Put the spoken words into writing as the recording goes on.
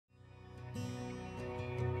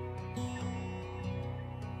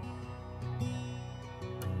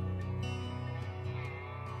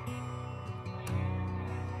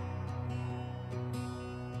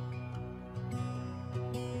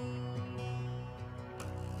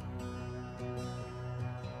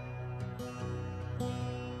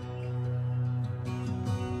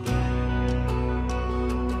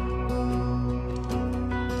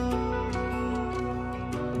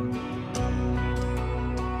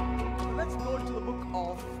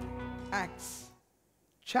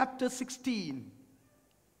chapter 16.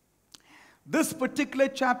 This particular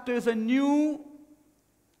chapter is a new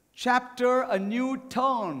chapter, a new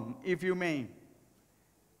turn, if you may,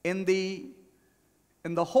 in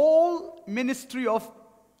the whole ministry of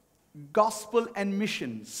gospel and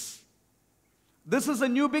missions. This is a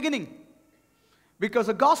new beginning, because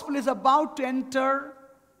the gospel is about to enter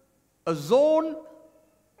a zone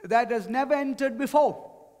that has never entered before.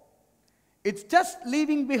 It's just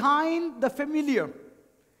leaving behind the familiar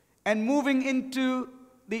and moving into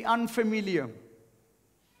the unfamiliar.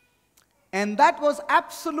 And that was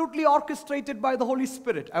absolutely orchestrated by the Holy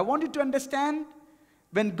Spirit. I want you to understand,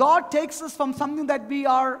 when God takes us from something that we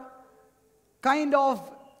are kind of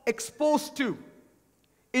exposed to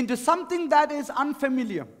into something that is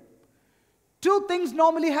unfamiliar, two things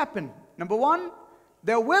normally happen. Number one,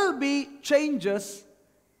 there will be changes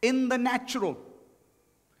in the natural.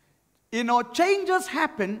 Changes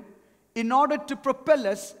happen in order to propel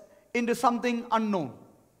us into something unknown.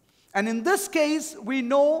 And in this case, we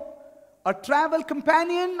know a travel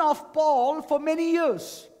companion of Paul for many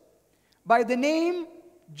years by the name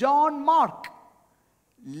John Mark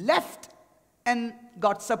left and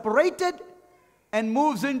got separated and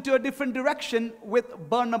moves into a different direction with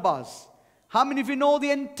Barnabas. How many of you know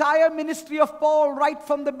the entire ministry of Paul right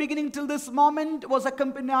from the beginning till this moment was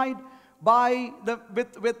accompanied by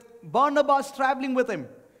with Barnabas traveling with him?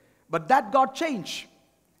 But that got changed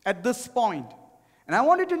at this point. And I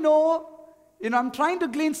wanted to know, I'm trying to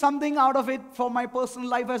glean something out of it for my personal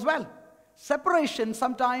life as well. Separation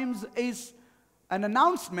sometimes is an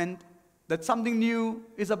announcement that something new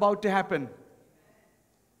is about to happen.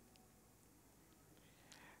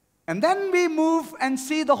 And then we move and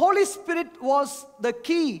see the Holy Spirit was the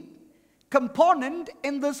key component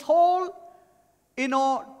in this whole,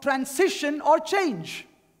 transition or change.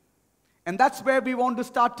 And that's where we want to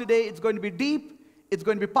start today. It's going to be deep. It's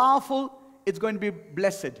going to be powerful. It's going to be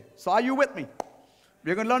blessed. So are you with me?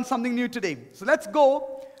 We're going to learn something new today. So let's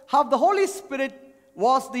go. How the Holy Spirit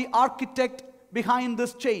was the architect behind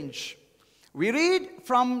this change. We read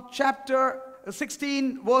from chapter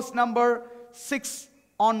 16, verse number 6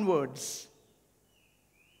 onwards.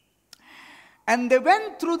 And they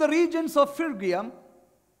went through the regions of Phrygia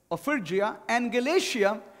and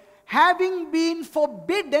Galatia, having been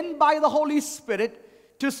forbidden by the Holy Spirit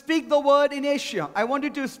to speak the word in Asia. I want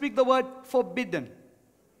you to speak the word forbidden.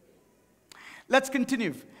 Let's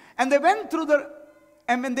continue. And they went through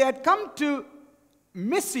and when they had come to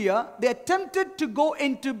Mysia, they attempted to go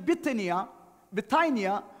into Bithynia,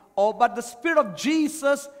 but the Spirit of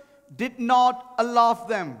Jesus did not allow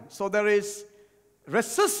them. So there is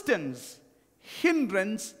resistance,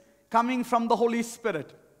 hindrance coming from the Holy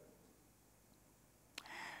Spirit.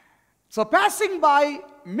 So passing by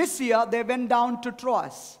Mysia, they went down to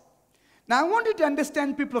Troas. Now I want you to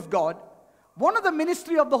understand, people of God, one of the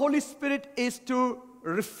ministry of the Holy Spirit is to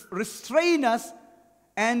restrain us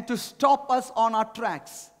and to stop us on our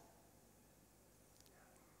tracks.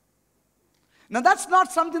 Now that's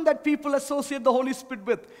not something that people associate the Holy Spirit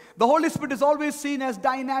with. The Holy Spirit is always seen as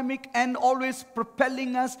dynamic and always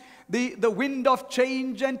propelling us, the wind of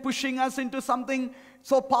change and pushing us into something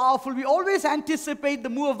so powerful. We always anticipate the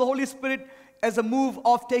move of the Holy Spirit as a move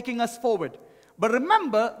of taking us forward. But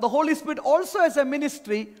remember, the Holy Spirit also has a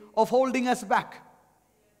ministry of holding us back.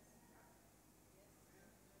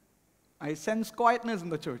 I sense quietness in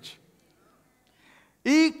the church.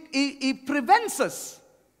 He prevents us.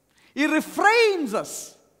 He refrains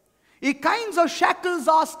us. He kinds of shackles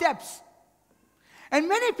our steps. And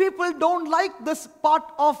many people don't like this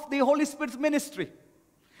part of the Holy Spirit's ministry.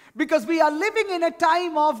 Because we are living in a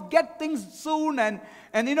time of get things soon and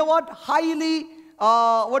you know what? Highly,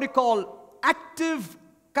 active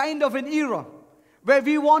kind of an era. Where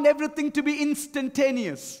we want everything to be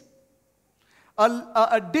instantaneous.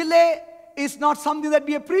 A delay is not something that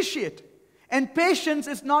we appreciate. And patience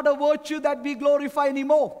is not a virtue that we glorify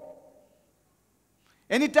anymore.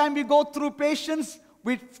 Anytime we go through patience,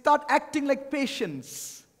 we start acting like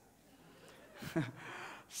patients.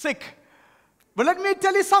 Sick. But let me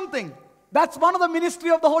tell you something. That's one of the ministry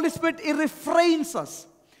of the Holy Spirit. It refrains us.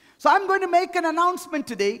 So I'm going to make an announcement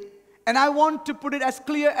today, and I want to put it as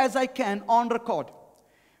clear as I can on record.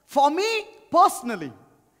 For me, personally,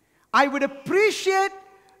 I would appreciate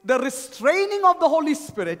the restraining of the Holy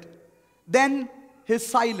Spirit than His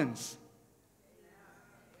silence.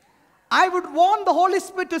 I would want the Holy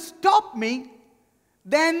Spirit to stop me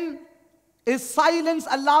than His silence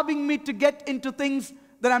allowing me to get into things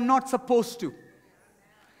that I'm not supposed to.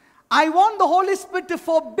 I want the Holy Spirit to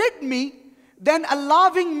forbid me than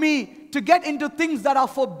allowing me to get into things that are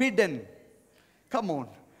forbidden. Come on.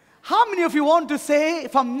 How many of you want to say,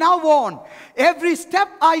 from now on, every step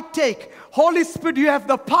I take, Holy Spirit, you have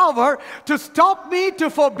the power to stop me,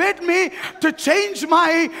 to forbid me, to change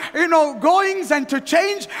my, goings and to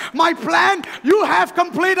change my plan. You have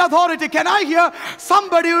complete authority. Can I hear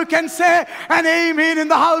somebody who can say an amen in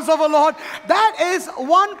the house of the Lord? That is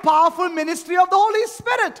one powerful ministry of the Holy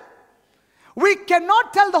Spirit. We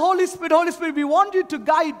cannot tell the Holy Spirit, Holy Spirit, we want you to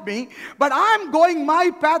guide me, but I'm going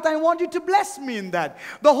my path. I want you to bless me in that.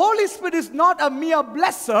 The Holy Spirit is not a mere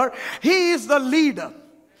blesser. He is the leader.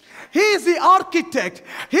 He is the architect.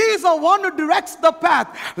 He is the one who directs the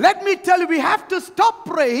path. Let me tell you, we have to stop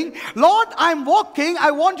praying, Lord, I'm walking,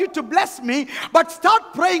 I want you to bless me. But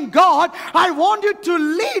start praying, God, I want you to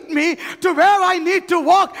lead me to where I need to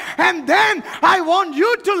walk. And then I want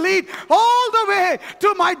you to lead all the way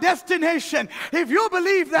to my destination. If you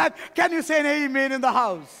believe that, can you say an amen in the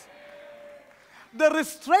house? The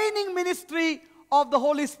restraining ministry of the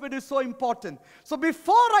Holy Spirit is so important. So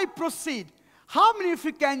before I proceed, how many of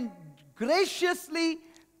you can graciously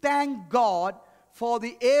thank God for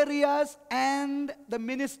the areas and the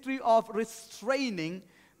ministry of restraining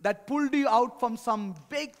that pulled you out from some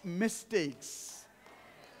big mistakes?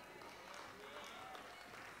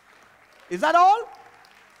 Is that all?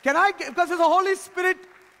 Can I, because it's a Holy Spirit,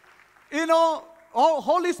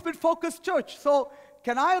 Holy Spirit focused church. So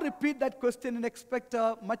can I repeat that question and expect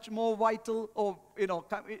a much more vital or,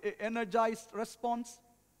 energized response?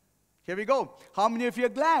 Here we go. How many of you are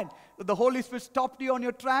glad that the Holy Spirit stopped you on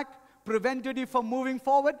your track, prevented you from moving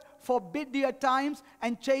forward, forbid you at times,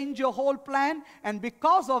 and changed your whole plan? And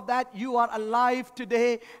because of that, you are alive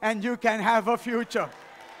today and you can have a future.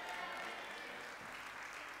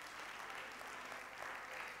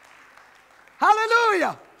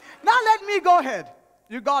 Hallelujah. Now let me go ahead.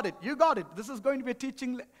 You got it. You got it. This is going to be a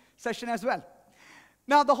teaching session as well.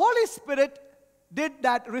 Now the Holy Spirit did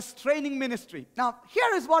that restraining ministry. Now,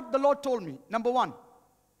 here is what the Lord told me. Number one,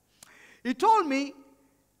 He told me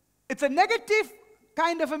it's a negative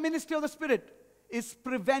kind of a ministry of the Spirit. It's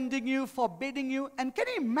preventing you, forbidding you. And can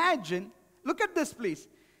you imagine, look at this please.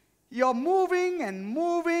 You're moving and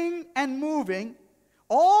moving and moving.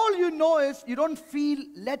 All you know is you don't feel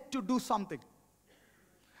led to do something.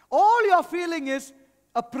 All you're feeling is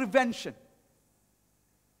a prevention.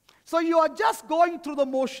 So you are just going through the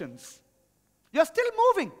motions. You're still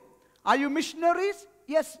moving. Are you missionaries?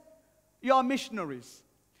 Yes, you are missionaries.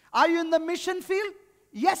 Are you in the mission field?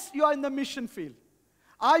 Yes, you are in the mission field.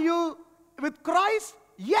 Are you with Christ?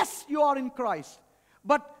 Yes, you are in Christ.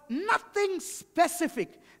 But nothing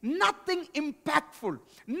specific, nothing impactful,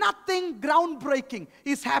 nothing groundbreaking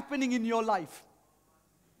is happening in your life.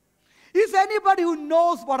 Is anybody who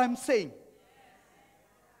knows what I'm saying?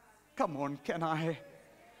 Come on, can I?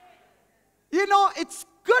 It's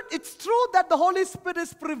good, it's true that the Holy Spirit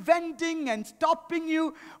is preventing and stopping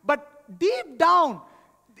you, but deep down,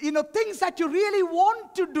 things that you really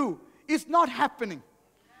want to do is not happening.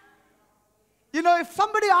 If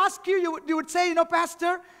somebody asks you, you would say,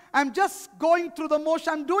 Pastor, I'm just going through the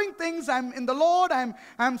motion. I'm doing things. I'm in the Lord.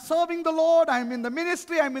 I'm serving the Lord. I'm in the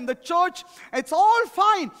ministry. I'm in the church. It's all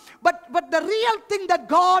fine. But the real thing that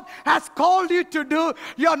God has called you to do,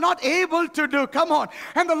 you're not able to do. Come on.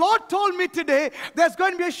 And the Lord told me today, there's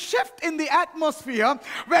going to be a shift in the atmosphere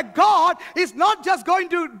where God is not just going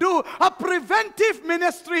to do a preventive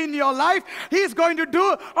ministry in your life. He's going to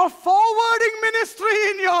do a forwarding ministry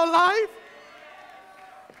in your life.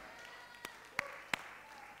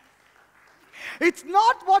 It's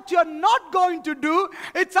not what you're not going to do.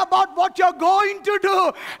 It's about what you're going to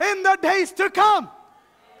do in the days to come.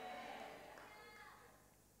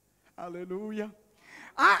 Hallelujah.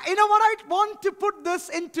 You know what? I want to put this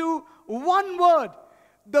into one word.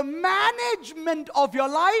 The management of your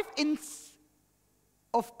life,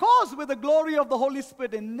 of course, with the glory of the Holy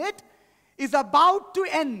Spirit in it, is about to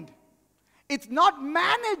end. It's not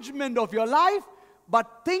management of your life,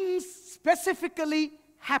 but things specifically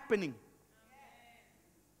happening.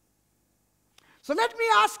 So let me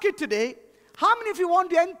ask you today, how many of you want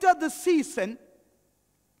to enter the season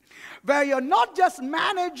where you're not just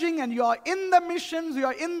managing and you're in the missions,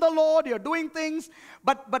 you're in the Lord, you're doing things,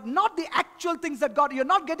 but not the actual things that God, you're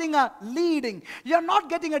not getting a leading, you're not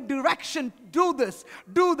getting a direction, do this,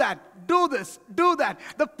 do that, do this, do that.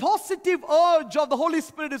 The positive urge of the Holy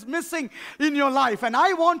Spirit is missing in your life. And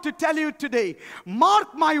I want to tell you today,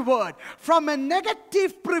 mark my word, from a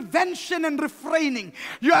negative prevention and refraining,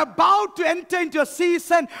 you're about to enter into a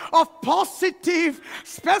season of positive,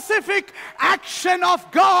 specific action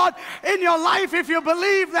of God in your life. If you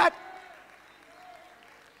believe that,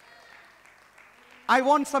 I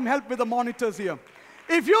want some help with the monitors here.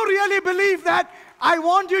 If you really believe that, I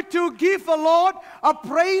want you to give the Lord a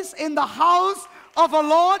praise in the house of the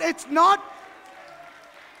Lord. It's not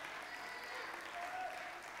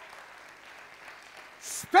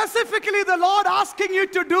specifically the Lord asking you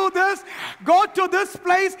to do this, go to this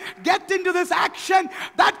place, get into this action.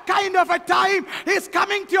 That kind of a time is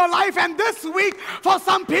coming to your life. And this week, for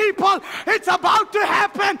some people, it's about to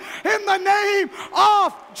happen in the name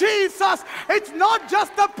of Jesus. It's not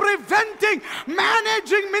just the preventing,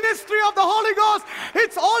 managing ministry of the Holy Ghost.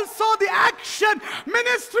 It's also the action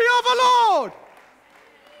ministry of the Lord.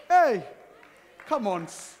 Hey, come on.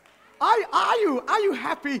 Are you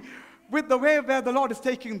happy with the way where the Lord is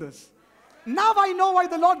taking this? Now I know why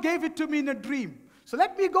the Lord gave it to me in a dream. So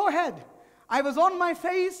let me go ahead. I was on my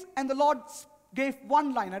face and the Lord gave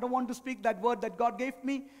one line. I don't want to speak that word that God gave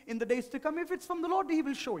me in the days to come. If it's from the Lord, He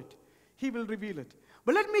will show it. He will reveal it.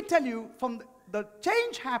 But let me tell you, from the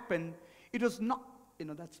change happened, it was not,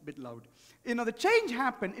 that's a bit loud. The change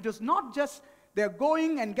happened, it was not just they're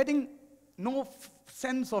going and getting no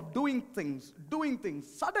sense of doing things.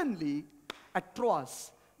 Suddenly, at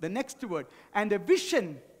Troas, the next word, and a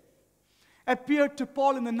vision appeared to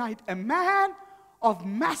Paul in the night. A man of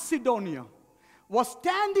Macedonia was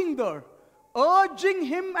standing there, urging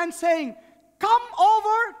him and saying, "Come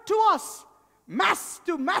over to us,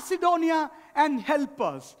 to Macedonia, and help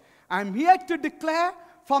us." I'm here to declare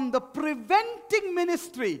from the preventing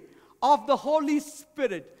ministry of the Holy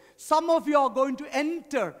Spirit, some of you are going to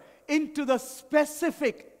enter into the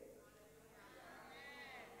specific.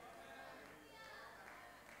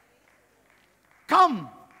 Come,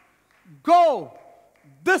 go,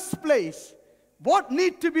 this place, what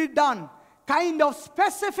need to be done, kind of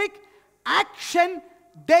specific action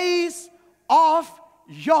days of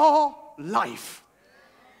your life.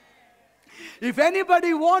 If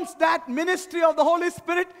anybody wants that ministry of the Holy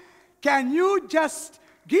Spirit, can you just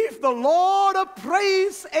give the Lord a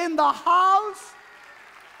praise in the house?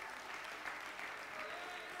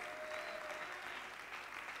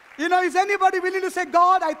 Is anybody willing to say,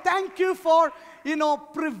 "God, I thank you for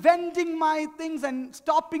preventing my things and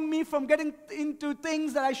stopping me from getting into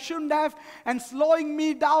things that I shouldn't have and slowing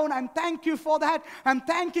me down. I'm thank you for that. I'm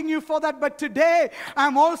thanking you for that. But today,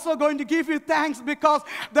 I'm also going to give you thanks because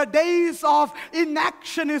the days of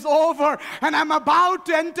inaction is over and I'm about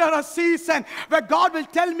to enter a season where God will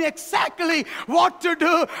tell me exactly what to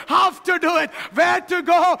do, how to do it, where to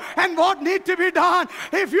go, and what need to be done."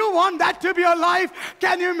 If you want that to be your life,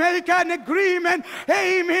 can you make an agreement?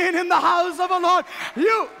 Amen. In the house of the Lord.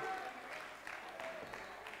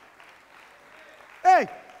 Hey,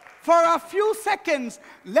 for a few seconds,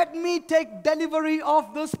 let me take delivery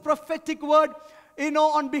of this prophetic word,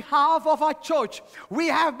 on behalf of our church. We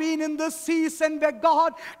have been in this season where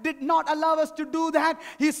God did not allow us to do that.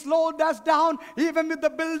 He slowed us down. Even with the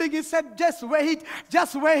building, He said, just wait,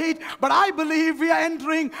 just wait. But I believe we are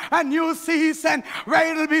entering a new season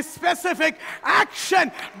where it will be specific action.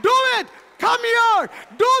 Do it. Come here,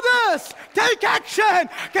 do this, take action.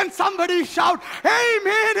 Can somebody shout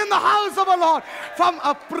amen in the house of the Lord?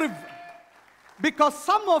 Because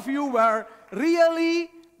some of you were really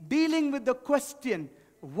dealing with the question,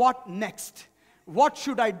 what next? What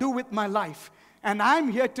should I do with my life? And I'm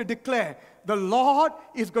here to declare the Lord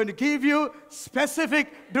is going to give you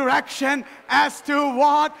specific direction as to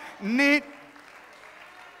what need.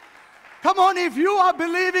 Come on, if you are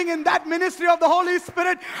believing in that ministry of the Holy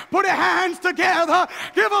Spirit, put your hands together.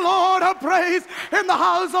 Give the Lord a praise in the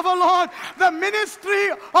house of the Lord. The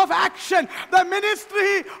ministry of action, the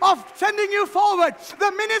ministry of sending you forward,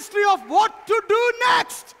 the ministry of what to do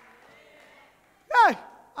next. Yeah,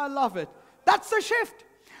 I love it. That's the shift.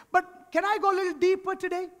 But can I go a little deeper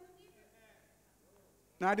today?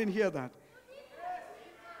 No, I didn't hear that.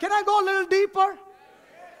 Can I go a little deeper?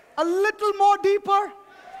 A little more deeper?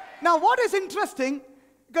 Now, what is interesting,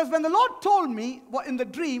 because when the Lord told me in the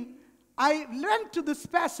dream, I went to this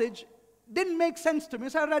passage, didn't make sense to me,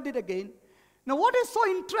 so I read it again. Now, what is so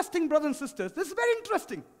interesting, brothers and sisters? This is very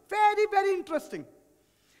interesting, very, very interesting.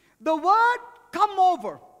 The word come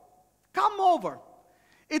over,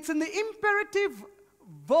 it's in the imperative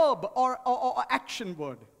verb or action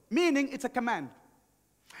word, meaning it's a command.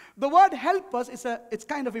 The word help us, it's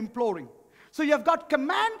kind of imploring. So you have got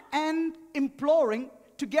command and imploring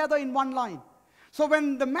together in one line. So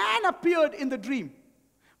when the man appeared in the dream,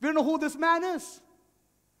 we don't know who this man is.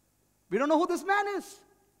 We don't know who this man is.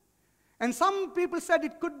 And some people said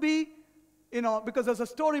it could be, because there's a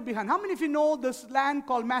story behind. How many of you know this land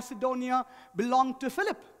called Macedonia belonged to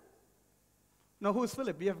Philip? Now, who is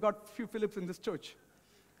Philip? We have got a few Philips in this church.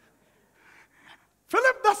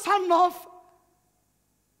 Philip, the son of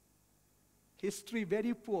History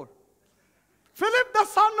very poor. Philip, the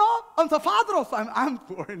son of, the father of, I'm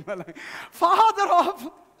poor in my life. Father of,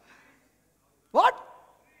 what?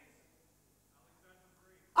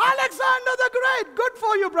 Alexander the Great. Good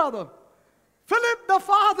for you, brother. Philip, the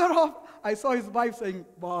father of, I saw his wife saying,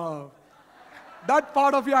 wow. That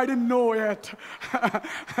part of you I didn't know yet.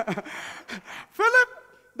 Philip,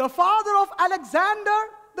 the father of Alexander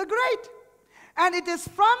the Great. And it is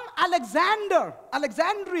from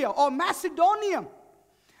Alexandria or Macedonia,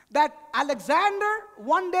 that Alexander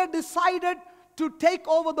one day decided to take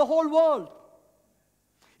over the whole world.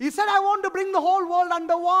 He said, I want to bring the whole world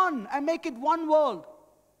under one and make it one world.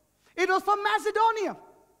 It was from Macedonia.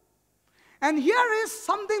 And here is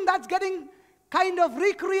something that's getting kind of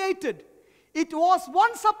recreated. It was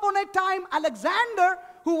once upon a time Alexander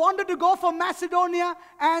who wanted to go from Macedonia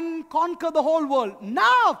and conquer the whole world.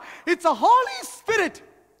 Now, it's a Holy Spirit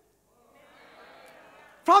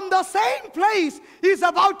from the same place is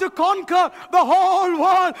about to conquer the whole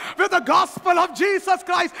world with the gospel of Jesus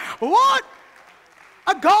Christ. What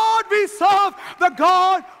a God we serve, the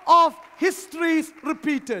God of histories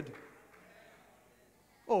repeated.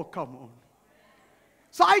 Oh, come on.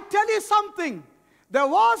 So I tell you something. There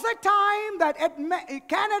was a time that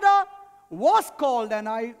Canada was called, and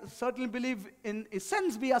I certainly believe in a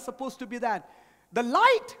sense we are supposed to be that, the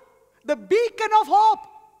light, the beacon of hope.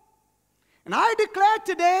 And I declare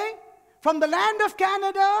today, from the land of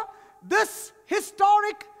Canada, this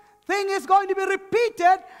historic thing is going to be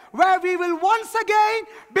repeated, where we will once again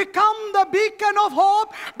become the beacon of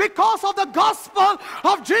hope because of the gospel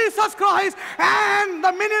of Jesus Christ and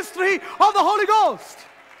the ministry of the Holy Ghost.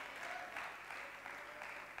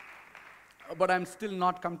 But I'm still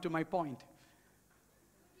not come to my point.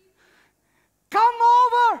 Come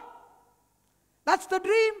over. That's the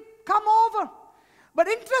dream. Come over. But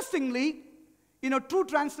interestingly, two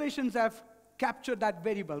translations have captured that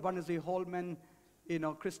very well. One is the Holman,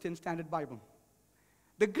 Christian Standard Bible.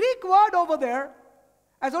 The Greek word over there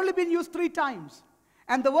has only been used 3 times.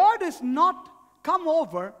 And the word is not come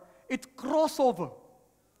over, it's cross over.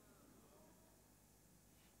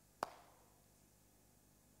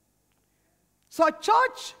 So a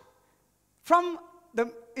church from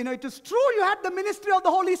it is true you had the ministry of the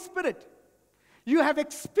Holy Spirit. You have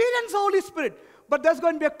experienced the Holy Spirit, but there's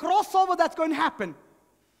going to be a crossover that's going to happen,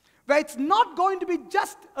 where it's not going to be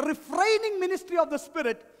just a refraining ministry of the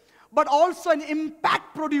Spirit, but also an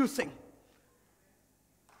impact producing.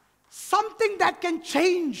 Something that can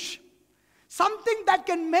change. Something that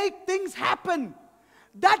can make things happen.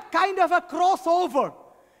 That kind of a crossover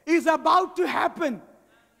is about to happen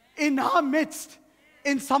in our midst,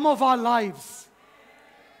 in some of our lives.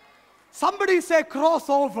 Somebody say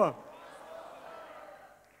crossover.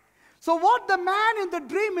 So what the man in the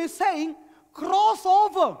dream is saying,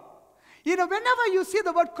 crossover. Whenever you see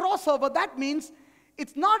the word crossover, that means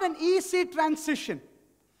it's not an easy transition.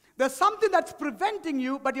 There's something that's preventing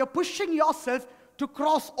you, but you're pushing yourself to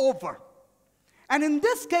cross over. And in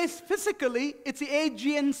this case, physically, it's the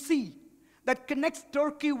Aegean Sea that connects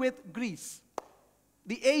Turkey with Greece.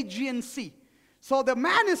 The Aegean Sea. So the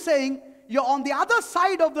man is saying, you're on the other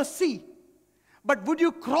side of the sea, but would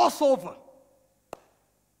you cross over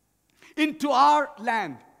into our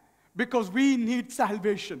land? Because we need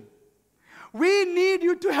salvation. We need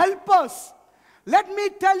you to help us. Let me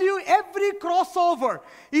tell you, every crossover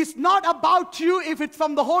is not about you if it's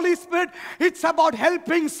from the Holy Spirit. It's about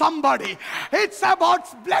helping somebody. It's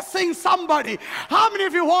about blessing somebody. How many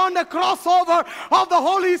of you want a crossover of the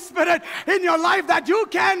Holy Spirit in your life, that you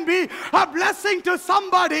can be a blessing to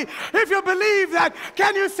somebody? If you believe that,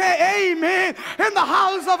 can you say amen in the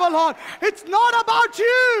house of the Lord? It's not about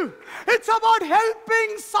you. It's about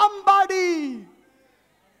helping somebody.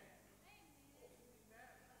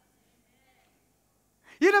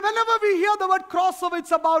 Whenever we hear the word crossover,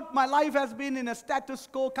 it's about my life has been in a status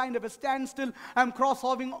quo, kind of a standstill. I'm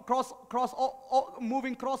crossing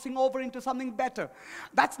over into something better.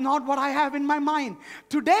 That's not what I have in my mind.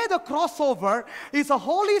 Today, the crossover is a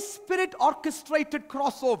Holy Spirit orchestrated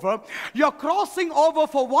crossover. You're crossing over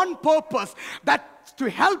for one purpose, that's to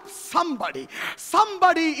help somebody.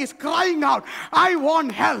 Somebody is crying out, I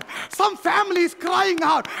want help. Some family is crying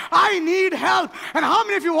out, I need help. And how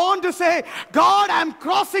many of you want to say, God, I'm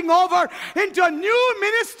crossing over into a new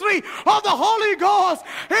ministry of the Holy Ghost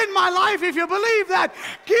in my life? If you believe that,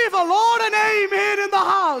 give the Lord an amen in the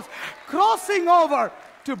house. Crossing over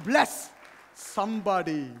to bless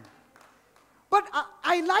somebody. But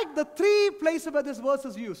I like the 3 places where this verse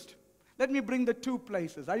is used. Let me bring the 2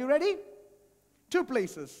 places. Are you ready? 2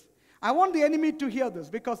 places. I want the enemy to hear this,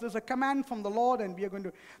 because there's a command from the Lord, and we are going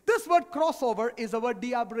to. This word crossover is the word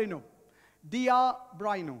diabrino.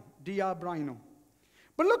 Diabrino. Diabrino.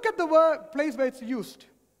 But look at the word, place where it's used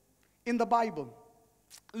in the Bible.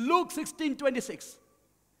 Luke 16:26.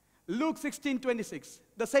 Luke 16:26.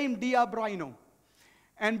 The same diabrino.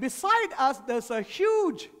 And beside us, there's a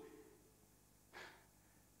huge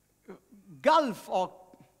gulf or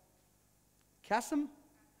chasm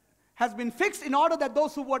has been fixed in order that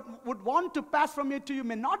those who would want to pass from here to you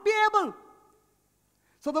may not be able.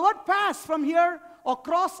 So the word pass from here or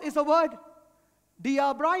cross is a word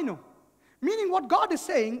diabrino. Meaning what God is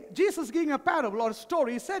saying, Jesus giving a parable or a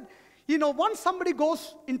story, he said, once somebody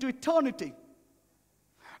goes into eternity,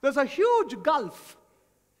 there's a huge gulf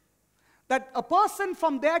that a person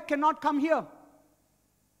from there cannot come here.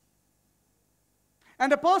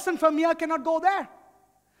 And a person from here cannot go there.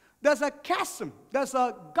 There's a chasm, there's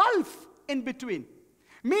a gulf in between.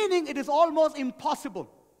 Meaning it is almost impossible.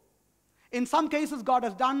 In some cases, God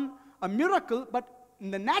has done a miracle, but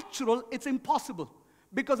in the natural, it's impossible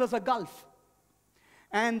because there's a gulf.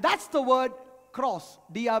 And that's the word cross,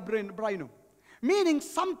 diabrino. Meaning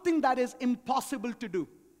something that is impossible to do.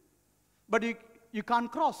 But you can't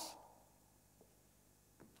cross.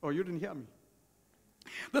 Oh, you didn't hear me.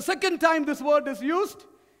 The second time this word is used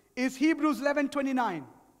is Hebrews 11:29.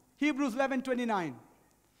 Hebrews 11:29.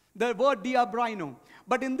 The word diabrino.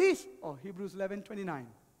 But in this, Hebrews 11:29.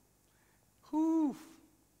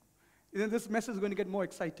 This message is going to get more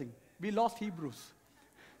exciting. We lost Hebrews.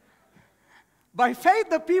 By faith,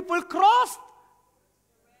 the people crossed.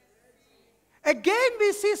 Again,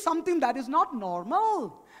 we see something that is not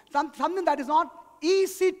normal. Something that is not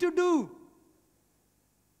easy to do.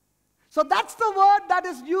 So that's the word that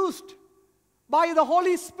is used by the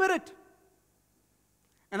Holy Spirit.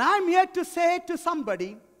 And I'm here to say to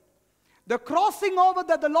somebody, the crossing over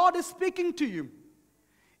that the Lord is speaking to you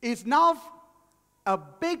is now a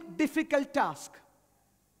big, difficult task.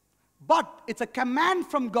 But it's a command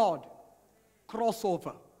from God. Cross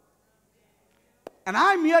over. And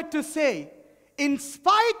I'm here to say, in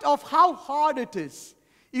spite of how hard it is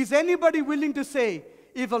anybody willing to say,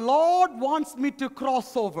 if the Lord wants me to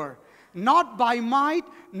cross over, not by might,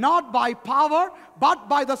 not by power, but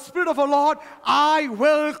by the Spirit of the Lord, I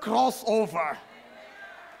will cross over.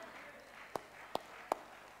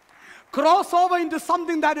 Cross over into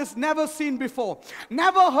something that is never seen before,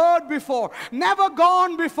 never heard before, never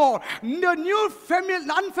gone before, new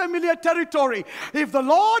unfamiliar territory. If the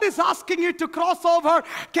Lord is asking you to cross over,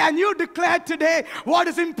 can you declare today what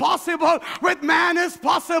is impossible with man is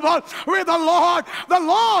possible with the Lord? The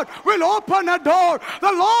Lord will open a door.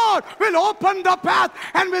 The Lord will open the path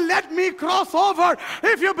and will let me cross over.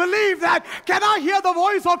 If you believe that, can I hear the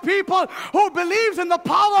voice of people who believes in the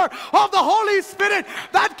power of the Holy Spirit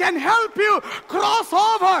that can help you cross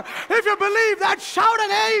over? If you believe that, shout an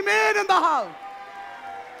amen in the house.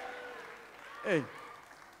 Hey,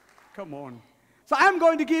 come on. So I'm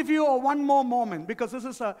going to give you one more moment, because this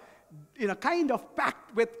is a kind of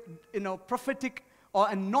pact with prophetic or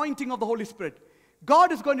anointing of the Holy Spirit.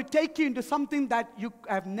 God is going to take you into something that you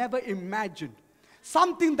have never imagined.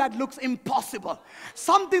 Something that looks impossible.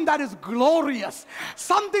 Something that is glorious.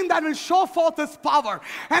 Something that will show forth His power.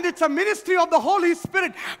 And it's a ministry of the Holy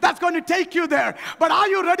Spirit that's going to take you there. But are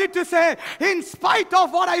you ready to say, in spite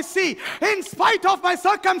of what I see, in spite of my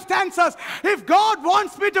circumstances, if God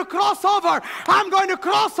wants me to cross over, I'm going to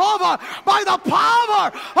cross over by the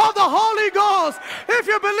power of the Holy Ghost. If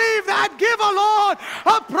you believe that, give a Lord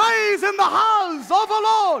a praise in the house of the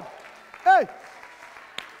Lord. Hey.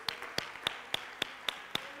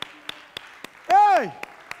 Hey,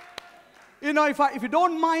 if you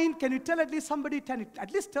don't mind, can you tell at least somebody,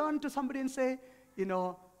 at least turn to somebody and say,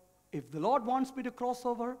 if the Lord wants me to cross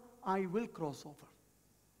over, I will cross over.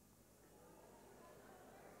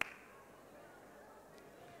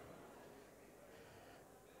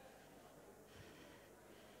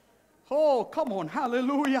 Oh, come on,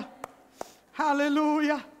 hallelujah,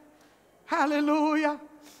 hallelujah, hallelujah.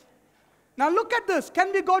 Now look at this.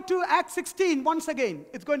 Can we go to Acts 16 once again?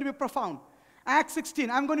 It's going to be profound. Acts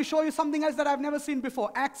 16. I'm going to show you something else that I've never seen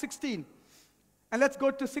before. Acts 16. And let's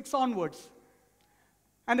go to 6 onwards.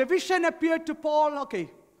 And a vision appeared to Paul. Okay.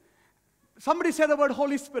 Somebody say the word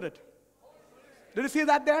Holy Spirit. Did you see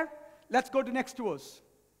that there? Let's go to next verse.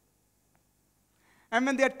 And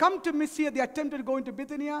when they had come to Mysia, they attempted to go into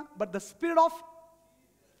Bithynia, but the Spirit of,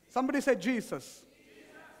 somebody said Jesus.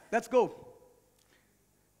 Let's go.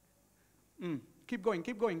 Keep going,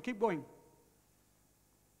 keep going, keep going.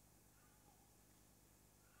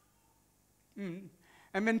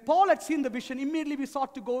 And when Paul had seen the vision, immediately we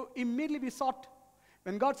sought to go,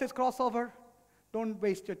 when God says crossover, don't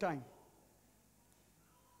waste your time.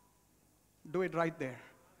 Do it right there.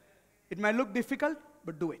 It might look difficult,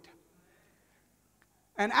 but do it.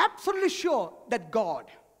 And absolutely sure that God,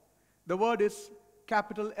 the word is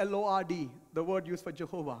capital Lord, the word used for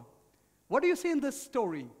Jehovah. What do you see in this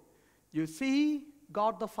story? You see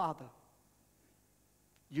God the Father.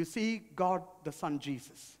 You see God the Son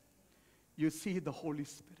Jesus. You see the Holy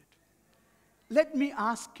Spirit. Let me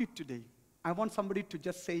ask you today, I want somebody to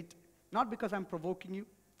just say it, not because I'm provoking you,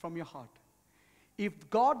 from your heart. If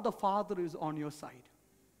God the Father is on your side,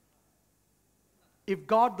 if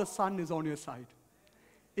God the Son is on your side,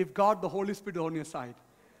 if God the Holy Spirit is on your side,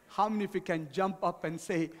 how many of you can jump up and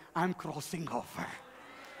say, I'm crossing over?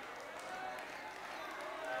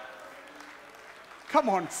 Come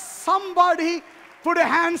on, somebody put your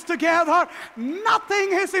hands together.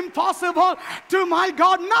 Nothing is impossible to my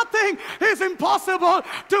God. Nothing is impossible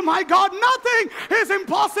to my God. Nothing is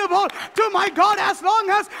impossible to my God as long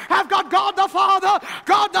as I've got God the Father,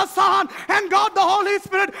 God the Son, and God the Holy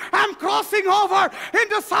Spirit. I'm crossing over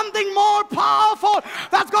into something more powerful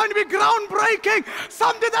that's going to be groundbreaking,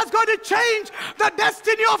 something that's going to change the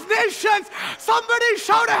destiny of nations. Somebody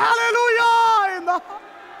shout a hallelujah in the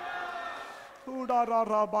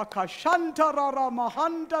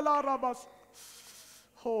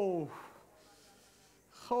Oh,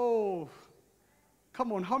 oh,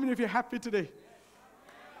 come on, how many of you are happy today?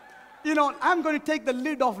 You know, I'm going to take the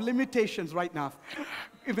lid off limitations right now.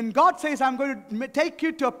 When God says, I'm going to take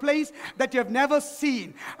you to a place that you have never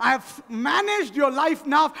seen. I have managed your life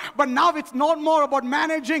now, but now it's not more about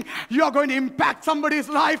managing. You're going to impact somebody's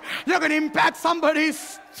life. You're going to impact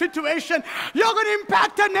somebody's situation. You're going to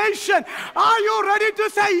impact a nation. Are you ready to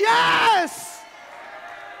say yes?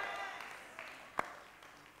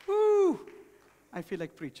 Ooh, I feel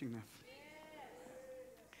like preaching now.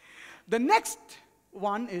 The next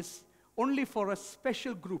one is only for a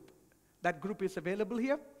special group. That group is available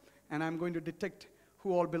here, and I'm going to detect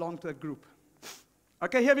who all belong to that group.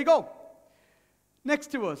 Okay, here we go.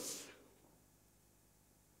 Next verse.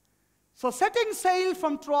 So setting sail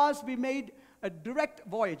from Troas, we made a direct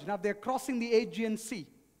voyage. Now they're crossing the Aegean Sea.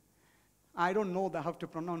 I don't know how to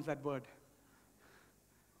pronounce that word.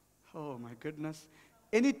 Oh my goodness.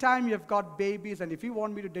 Anytime you've got babies, and if you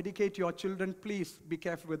want me to dedicate your children, please be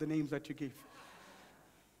careful with the names that you give.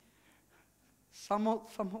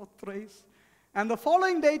 Samothrace. And the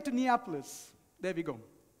following day to Neapolis. There we go.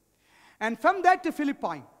 And from there to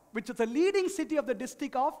Philippi, which is the leading city of the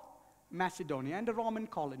district of Macedonia and a Roman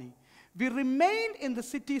colony. We remained in the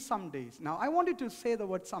city some days. Now, I wanted to say the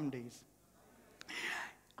word some days.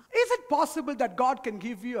 Is it possible that God can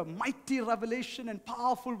give you a mighty revelation and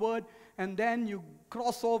powerful word, and then you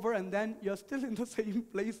cross over, and then you're still in the same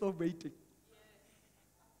place of waiting?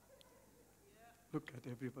 Look at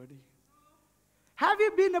everybody. Have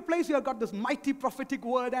you been in a place where you've got this mighty prophetic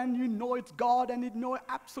word and you know it's God and you know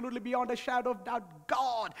absolutely beyond a shadow of doubt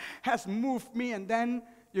God has moved me, and then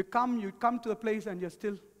you come to the place and you're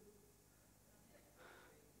still...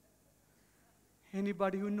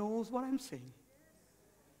 Anybody who knows what I'm saying?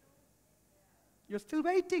 You're still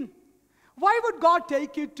waiting. Why would God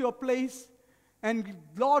take you to a place and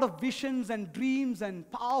a lot of visions and dreams and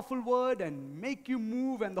powerful word and make you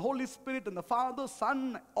move, and the Holy Spirit and the Father,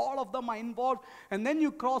 Son, all of them are involved, and then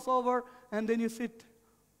you cross over and then you sit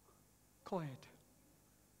quiet?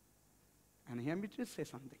 And hear me just say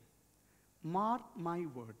something. Mark my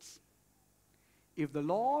words. If the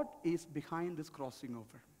Lord is behind this crossing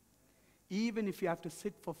over, even if you have to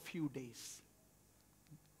sit for a few days,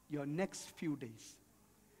 your next few days,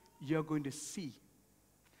 you're going to see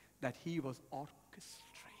that He was orchestrating.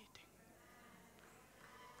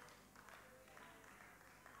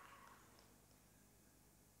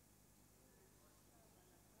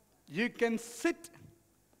 You can sit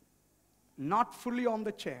not fully on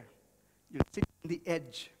the chair. You sit on the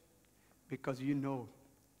edge because you know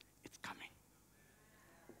it's coming.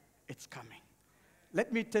 It's coming.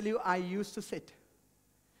 Let me tell you, I used to sit,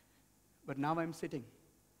 but now I'm sitting.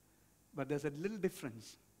 But there's a little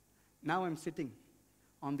difference. Now I'm sitting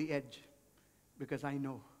on the edge because I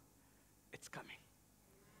know it's coming.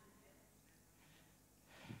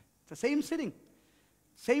 It's the same sitting,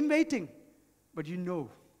 same waiting, but you know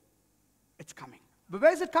it's coming. But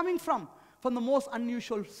where is it coming from? From the most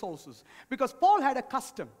unusual sources. Because Paul had a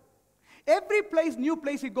custom. Every place, new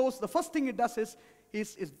place he goes, the first thing he does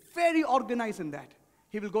is very organized in that.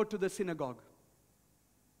 He will go to the synagogue.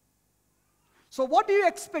 So what do you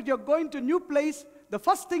expect? You're going to a new place. The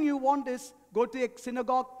first thing you want is go to a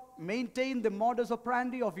synagogue, maintain the modus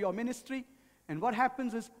operandi of your ministry. And what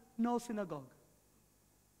happens is no synagogue.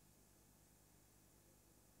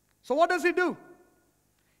 So what does he do?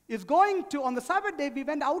 He's going to, on the Sabbath day, we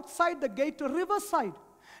went outside the gate to Riverside.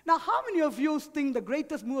 Now, how many of you think the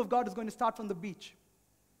greatest move of God is going to start from the beach?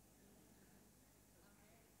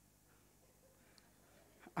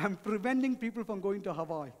 I'm preventing people from going to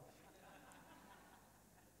Hawaii.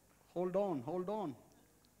 Hold on, hold on.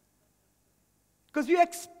 Because you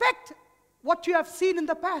expect what you have seen in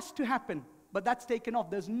the past to happen, but that's taken off.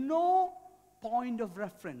 There's no point of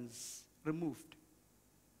reference removed.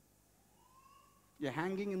 You're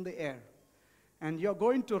hanging in the air, and you're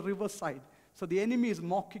going to a riverside. So the enemy is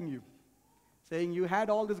mocking you, saying you had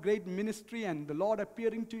all this great ministry and the Lord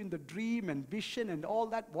appearing to you in the dream and vision and all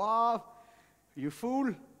that. Wow, you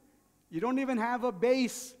fool. You don't even have a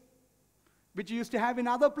base, which you used to have in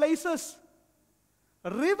other places.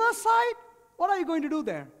 A riverside? What are you going to do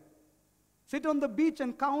there? Sit on the beach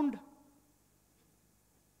and count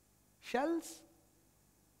shells?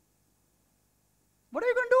 What are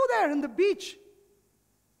you going to do there in the beach?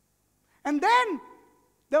 And then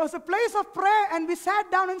there was a place of prayer, and we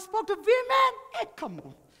sat down and spoke to women. Hey, come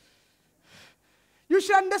on. You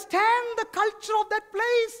should understand the culture of that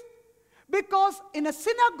place. Because in a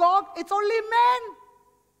synagogue, it's only men.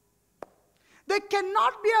 There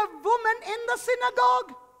cannot be a woman in the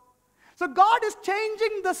synagogue. So God is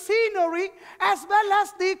changing the scenery as well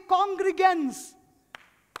as the congregants.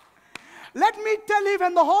 Let me tell you,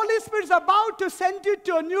 when the Holy Spirit is about to send you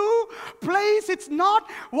to a new place, it's not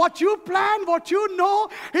what you plan, what you know.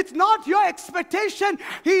 It's not your expectation.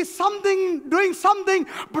 He's doing something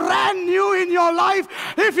brand new in your life.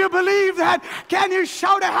 If you believe that, can you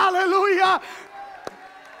shout a hallelujah?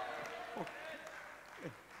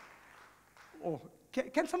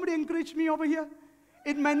 Can somebody encourage me over here?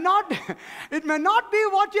 It may not be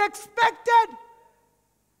what you expected,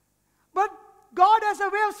 but God has a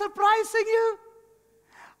way of surprising you.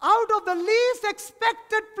 Out of the least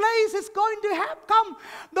expected place is going to come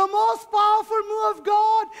the most powerful move of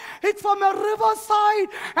God. It's from a riverside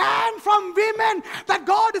and from women that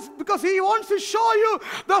God is, because He wants to show you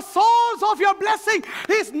the source of your blessing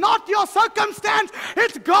is not your circumstance.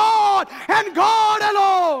 It's God and God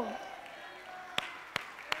alone.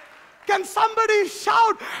 Can somebody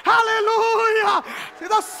shout hallelujah?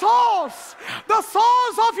 The source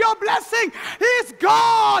of your blessing is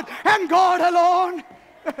God and God alone.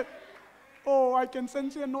 Oh, I can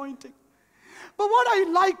sense the anointing. But what I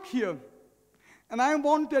like here, and I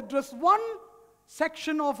want to address one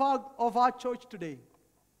section of our church today.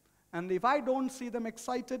 And if I don't see them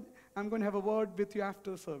excited, I'm going to have a word with you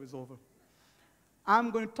after the service over. I'm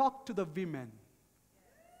going to talk to the women.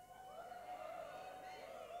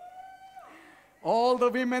 All the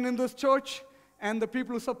women in this church and the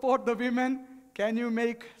people who support the women, can you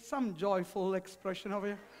make some joyful expression of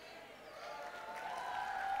it?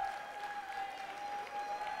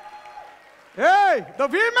 Hey, the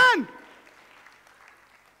women!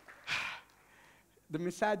 The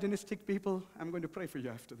misogynistic people, I'm going to pray for you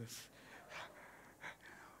after this.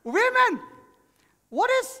 Women! What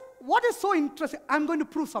is so interesting? I'm going to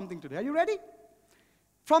prove something today. Are you ready?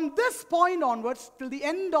 From this point onwards, till the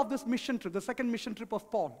end of this mission trip, the second mission trip of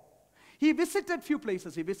Paul, he visited few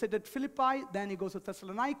places. He visited Philippi, then he goes to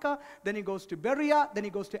Thessalonica, then he goes to Berea, then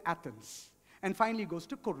he goes to Athens, and finally he goes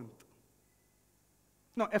to Corinth.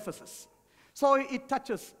 No, Ephesus. So it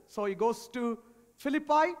touches. So he goes to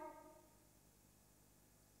Philippi,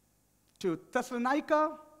 to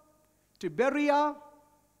Thessalonica, to Berea,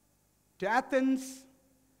 to Athens,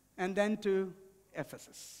 and then to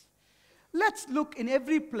Ephesus. Let's look in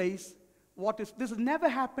every place this has never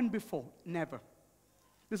happened before. Never.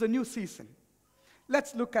 This is a new season.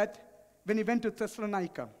 Let's look at when he went to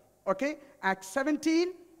Thessalonica. Okay? Acts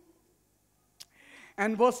 17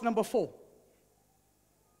 and verse number 4.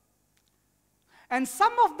 And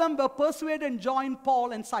some of them were persuaded and joined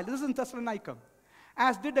Paul and Silas. This is in Thessalonica.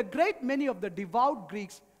 As did a great many of the devout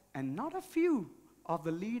Greeks, and not a few of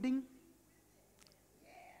the leading.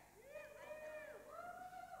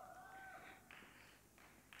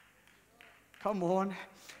 Come on.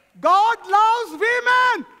 God loves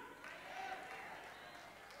women.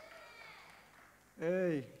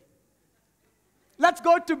 Hey. Let's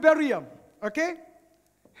go to Berea. Okay?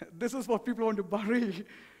 This is what people want to bury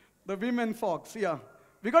the women folks. Yeah.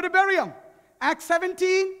 We go to Berea. Acts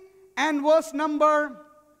 17 and verse number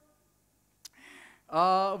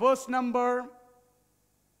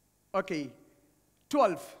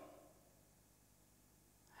 12.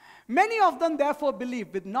 Many of them therefore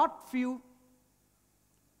believed, with not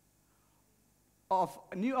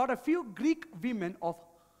a few Greek women of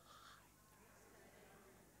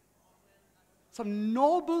some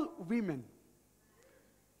noble women.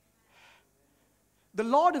 The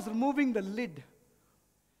Lord is removing the lid,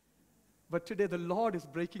 but today the Lord is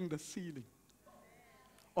breaking the ceiling.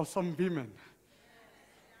 of some women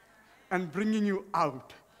and bringing you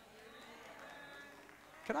out.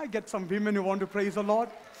 Can I get some women who want to praise the Lord?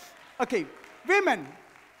 Okay, women.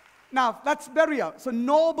 Now, that's Berea. So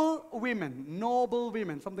noble women.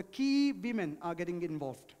 Some of the key women are getting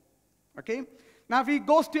involved. Okay? Now, if he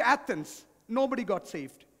goes to Athens, nobody got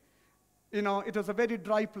saved. You know, it was a very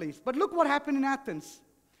dry place. But look what happened in Athens.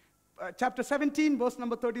 Chapter 17, verse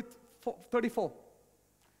number 34.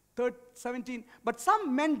 17. But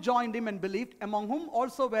some men joined him and believed, among whom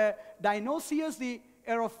also were Dionysius the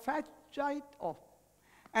Areopagite,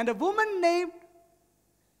 and a woman named.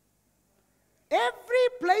 Every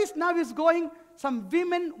place now is going, some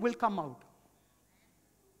women will come out.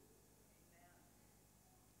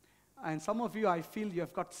 And some of you, I feel you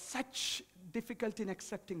have got such difficulty in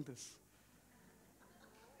accepting this.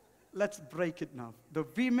 Let's break it now. The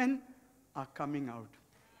women are coming out.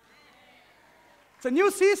 It's a new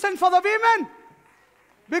season for the women.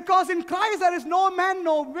 Because in Christ there is no man,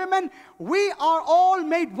 no women. We are all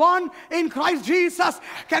made one in Christ Jesus.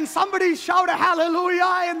 Can somebody shout a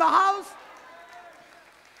hallelujah in the house?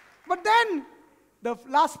 But then the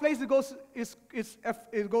last place it goes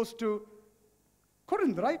it goes to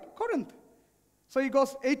Corinth, right? Corinth. So he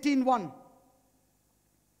goes 18:1.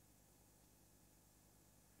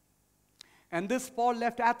 And this Paul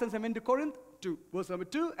left Athens and went to Corinth, verse number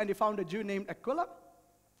 2, and he found a Jew named Aquila,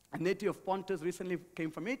 a native of Pontus, recently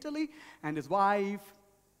came from Italy, and his wife.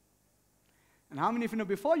 And how many of you know,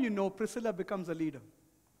 before you know, Priscilla becomes a leader?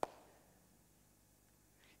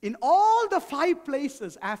 In all the 5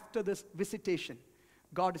 places after this visitation,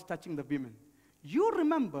 God is touching the women. You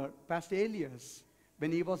remember Pastor Elias,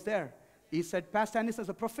 when he was there, he said, Pastor Anison has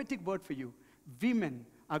a prophetic word for you. Women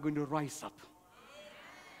are going to rise up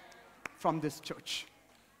from this church.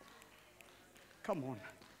 Come on.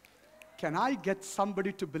 Can I get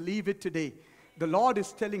somebody to believe it today? The Lord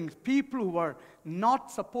is telling people who are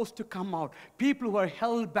not supposed to come out, people who are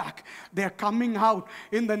held back, they're coming out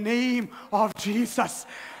in the name of Jesus.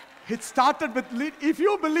 It started with, if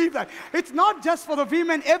you believe that, it's not just for the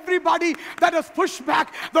women, everybody that is pushed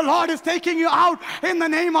back, the Lord is taking you out in the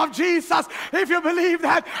name of Jesus. If you believe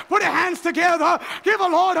that, put your hands together, give the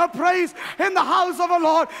Lord a praise in the house of the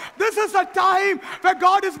Lord. This is a time where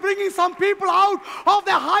God is bringing some people out of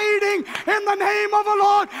their hiding in the name of the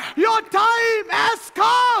Lord. Your time has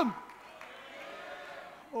come.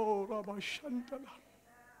 Oh, Rabba Shantala.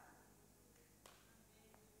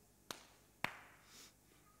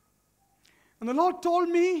 And the Lord told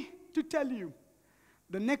me to tell you,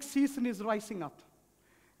 the next season is rising up.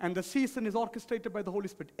 And the season is orchestrated by the Holy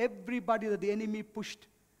Spirit. Everybody that the enemy pushed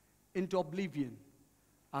into oblivion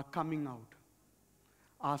are coming out,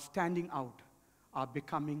 are standing out, are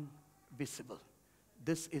becoming visible.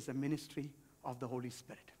 This is a ministry of the Holy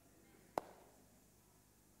Spirit.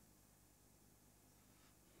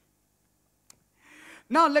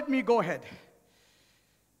 Now let me go ahead.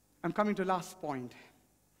 I'm coming to the last point.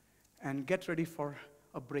 And get ready for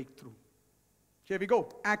a breakthrough. Here we go.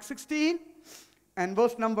 Acts 16 and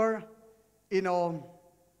verse number,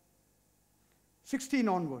 16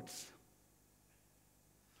 onwards.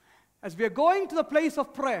 As we are going to the place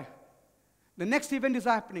of prayer, the next event is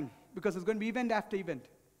happening because it's going to be event after event.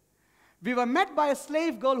 We were met by a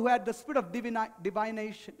slave girl who had the spirit of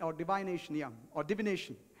divination,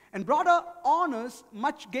 and brought her honors,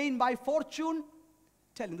 much gain by fortune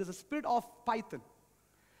telling. There's a spirit of Python.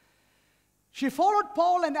 She followed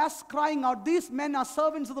Paul and asked, crying out, these men are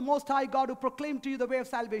servants of the Most High God who proclaim to you the way of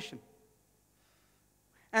salvation.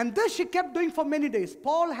 And this she kept doing for many days.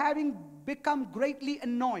 Paul having become greatly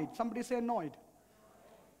annoyed. Somebody say annoyed.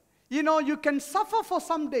 You know, you can suffer for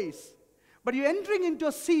some days, but you're entering into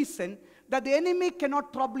a season that the enemy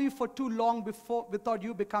cannot trouble you for too long without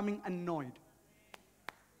you becoming annoyed.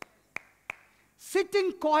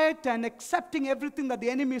 Sitting quiet and accepting everything that the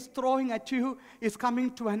enemy is throwing at you is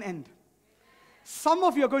coming to an end. Some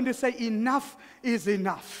of you are going to say, enough is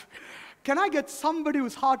enough. Can I get somebody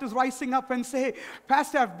whose heart is rising up and say,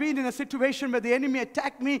 Pastor, I've been in a situation where the enemy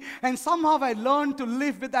attacked me and somehow I learned to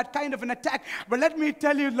live with that kind of an attack. But let me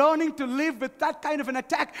tell you, learning to live with that kind of an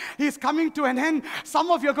attack is coming to an end. Some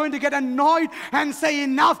of you are going to get annoyed and say,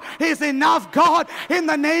 enough is enough, God. In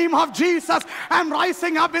the name of Jesus, I'm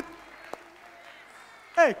rising up with...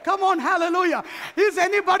 Hey, come on, hallelujah. Is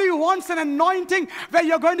anybody who wants an anointing where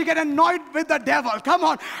you're going to get annoyed with the devil? Come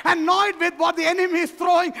on, annoyed with what the enemy is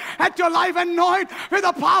throwing at your life, annoyed with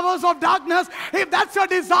the powers of darkness. If that's your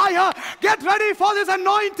desire, get ready for this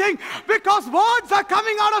anointing because words are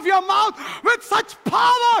coming out of your mouth with such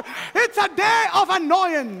power. It's a day of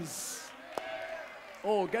annoyance.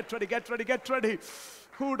 Oh, get ready, get ready, get ready.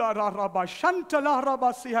 There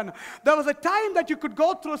was a time that you could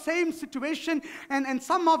go through the same situation and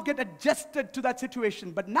somehow get adjusted to that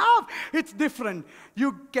situation. But now it's different.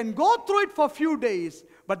 You can go through it for a few days,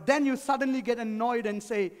 but then you suddenly get annoyed and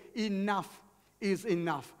say, enough is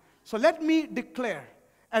enough. So let me declare,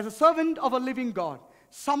 as a servant of a living God,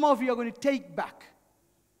 some of you are going to take back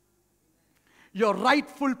your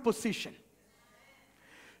rightful position.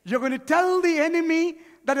 You're going to tell the enemy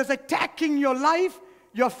that is attacking your life,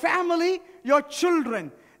 your family, your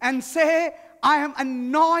children, and say, I am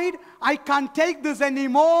annoyed, I can't take this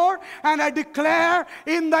anymore, and I declare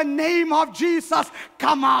in the name of Jesus,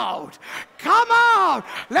 come out. Come out.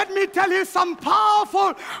 Let me tell you, some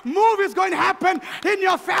powerful move is going to happen in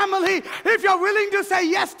your family. If you're willing to say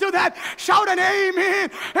yes to that, shout an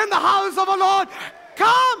amen in the house of the Lord.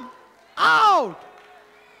 Come out.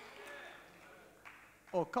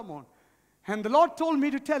 Oh, come on. And the Lord told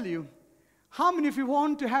me to tell you, how many of you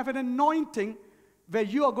want to have an anointing where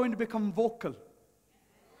you are going to become vocal?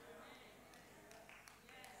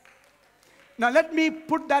 Now let me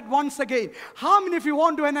put that once again. How many of you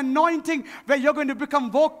want to have an anointing where you're going to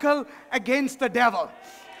become vocal against the devil?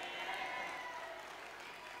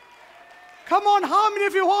 Come on, how many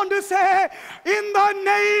of you want to say, in the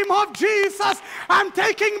name of Jesus, I'm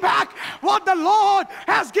taking back what the Lord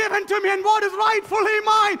has given to me and what is rightfully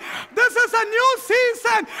mine. This is a new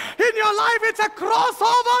season in your life. It's a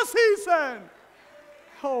crossover season.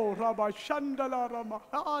 Oh, Rabba Shandala Rama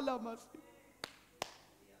Alamasi.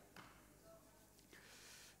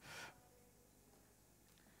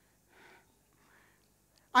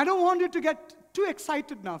 I don't want you to get too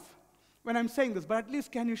excited now when I'm saying this, but at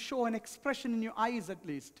least can you show an expression in your eyes at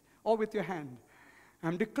least, or with your hand.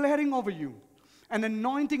 I'm declaring over you an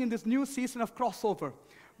anointing in this new season of crossover,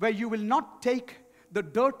 where you will not take the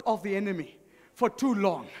dirt of the enemy for too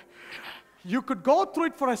long. You could go through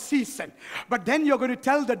it for a season, but then you're going to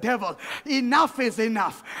tell the devil, enough is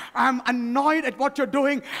enough. I'm annoyed at what you're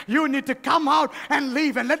doing. You need to come out and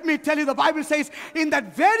leave. And let me tell you, the Bible says, in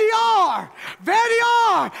that very hour,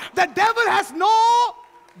 the devil has no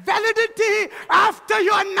validity after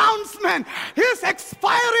your announcement. His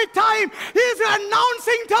expiry time is your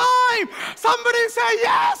announcing time. Somebody say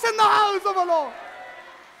yes in the house of the Lord.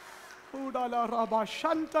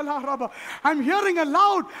 I'm hearing a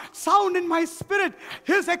loud sound in my spirit.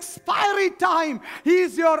 His expiry time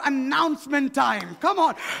is your announcement time. Come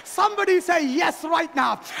on, somebody say yes right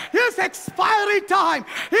now. His expiry time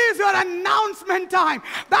is your announcement time.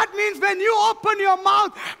 That means when you open your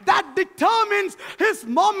mouth, that determines his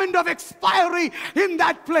moment of expiry in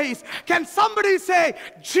that place. Can somebody say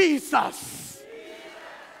Jesus?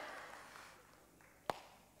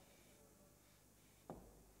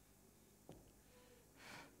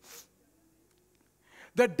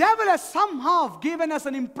 The devil has somehow given us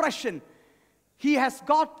an impression he has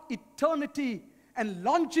got eternity and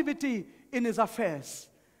longevity in his affairs.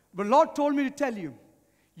 But Lord told me to tell you,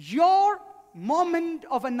 your moment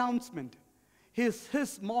of announcement is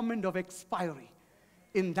his moment of expiry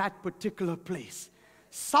in that particular place.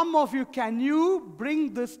 Some of you, can you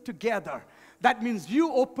bring this together? That means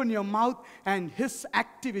you open your mouth and his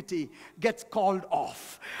activity gets called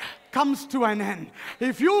off, comes to an end.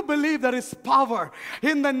 If you believe there is power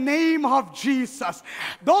in the name of Jesus,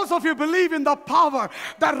 those of you believe in the power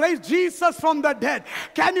that raised Jesus from the dead,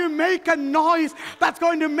 can you make a noise that's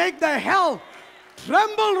going to make the hell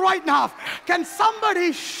tremble right now? Can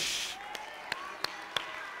somebody shh?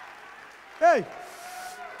 Hey.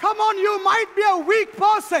 Come on, you might be a weak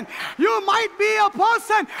person. You might be a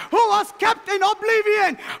person who was kept in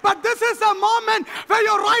oblivion. But this is a moment where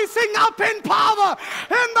you're rising up in power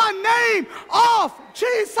in the name of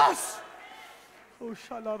Jesus.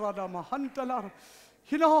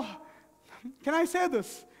 You know, can I say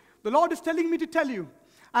this? The Lord is telling me to tell you,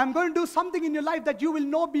 I'm going to do something in your life that you will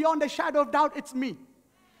know beyond a shadow of doubt it's me.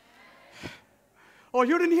 Oh,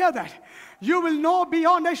 you didn't hear that? You will know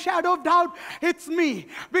beyond a shadow of doubt it's me.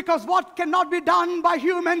 Because what cannot be done by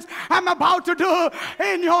humans, I'm about to do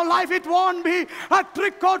in your life. It won't be a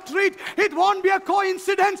trick or treat. It won't be a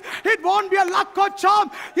coincidence. It won't be a luck or charm.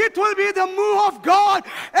 It will be the move of God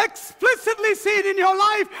explicitly seen in your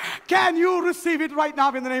life. Can you receive it right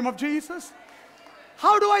now in the name of Jesus?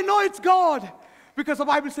 How do I know it's God? Because the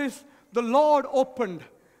Bible says the Lord opened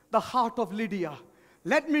the heart of Lydia.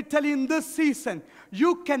 Let me tell you, in this season,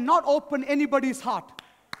 you cannot open anybody's heart.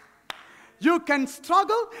 You can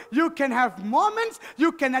struggle, you can have moments,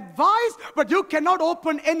 you can advise, but you cannot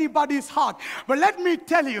open anybody's heart. But let me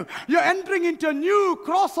tell you, you're entering into a new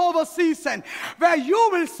crossover season where you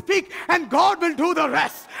will speak and God will do the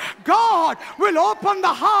rest. God will open the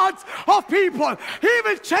hearts of people. He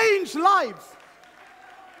will change lives.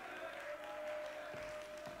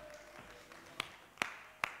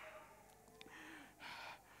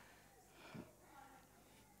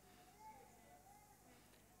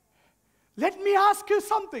 Let me ask you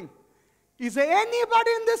something. Is there anybody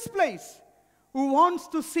in this place who wants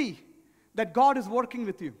to see that God is working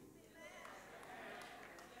with you?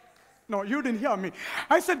 No, you didn't hear me.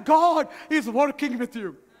 I said God is working with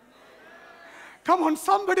you. Come on,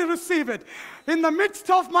 somebody receive it. In the midst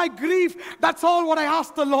of my grief, that's all what I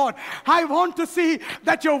asked the Lord. I want to see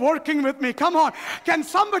that you're working with me. Come on. Can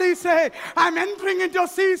somebody say, I'm entering into a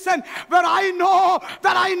season where I know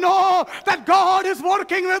that God is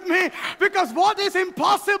working with me, because what is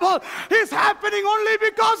impossible is happening only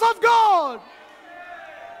because of God.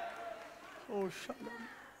 Oh, shalom.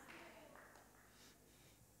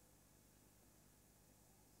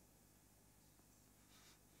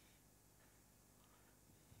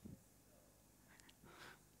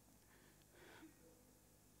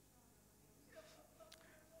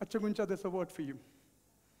 Achaguncha, there's a word for you.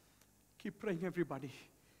 Keep praying, everybody.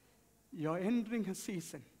 You're entering a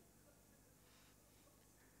season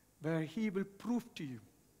where He will prove to you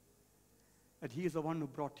that He is the one who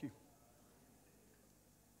brought you.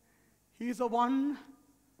 He is the one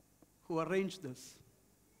who arranged this.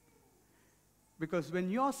 Because when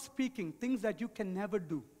you're speaking things that you can never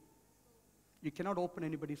do, you cannot open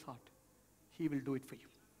anybody's heart. He will do it for you.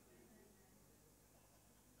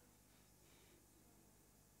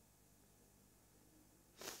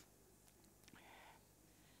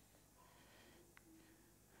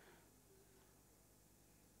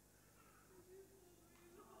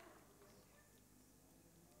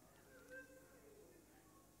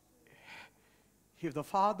 If the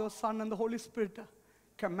Father, Son, and the Holy Spirit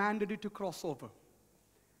commanded you to cross over,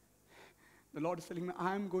 the Lord is telling me,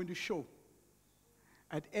 I am going to show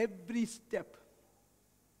at every step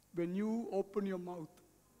when you open your mouth,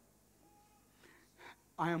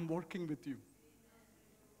 I am working with you.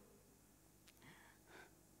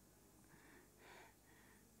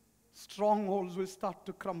 Strongholds will start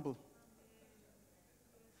to crumble.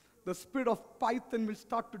 The spirit of Python will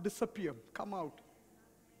start to disappear. Come out.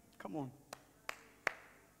 Come on.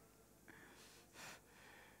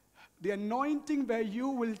 The anointing where you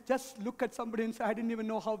will just look at somebody and say, I didn't even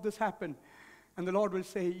know how this happened. And the Lord will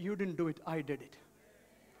say, you didn't do it, I did it.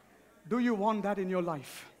 Do you want that in your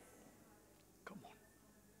life? Come on.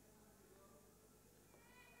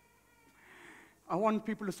 I want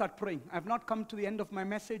people to start praying. I have not come to the end of my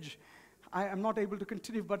message. I am not able to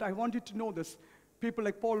continue, but I want you to know this. People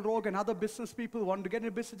like Paul Rogue and other business people who want to get into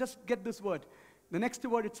business, just get this word. The next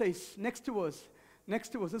word it says, next to us.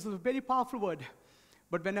 This is a very powerful word.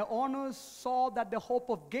 But when the owners saw that the hope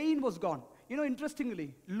of gain was gone, you know,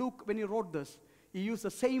 interestingly, Luke, when he wrote this, he used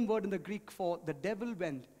the same word in the Greek for the devil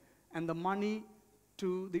went and the money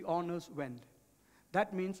to the owners went.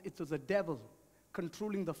 That means it was the devil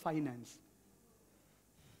controlling the finance.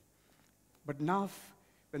 But now,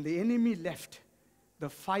 when the enemy left, the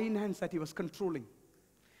finance that he was controlling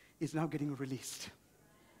is now getting released.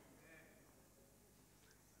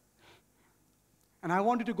 And I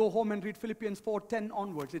want you to go home and read Philippians 4:10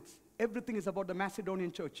 onwards. Everything is about the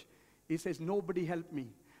Macedonian church. He says, nobody helped me.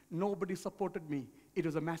 Nobody supported me. It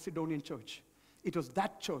was a Macedonian church. It was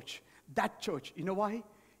that church. That church. You know why?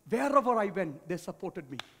 Wherever I went, they supported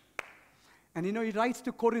me. And you know, he writes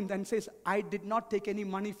to Corinth and says, I did not take any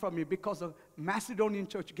money from you because the Macedonian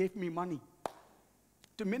church gave me money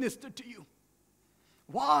to minister to you.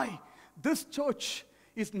 Why? This church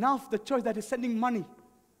is now the church that is sending money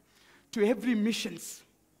to every missions.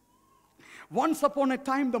 Once upon a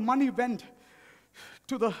time, the money went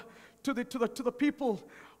to the people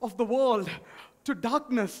of the world, to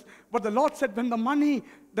darkness. But the Lord said, when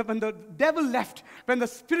the devil left, when the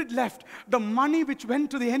spirit left, the money which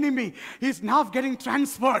went to the enemy is now getting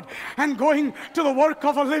transferred and going to the work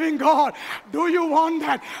of a living God. Do you want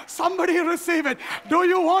that? Somebody receive it. Do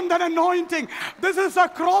you want that anointing? This is a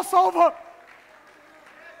crossover.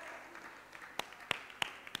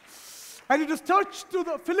 And it is church to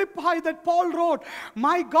the Philippi that Paul wrote,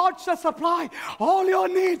 my God shall supply all your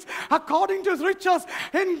needs according to his riches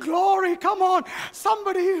in glory. Come on,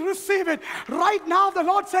 somebody receive it. Right now the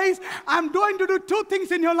Lord says, I'm going to do two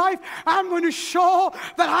things in your life. I'm going to show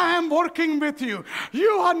that I am working with you.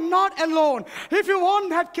 You are not alone. If you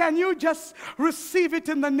want that, can you just receive it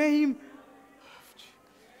in the name of Jesus?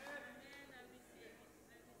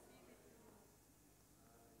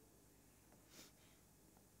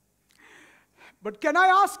 But can I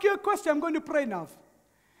ask you a question? I'm going to pray now.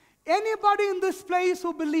 Anybody in this place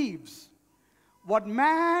who believes what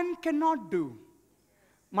man cannot do,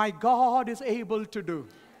 my God is able to do?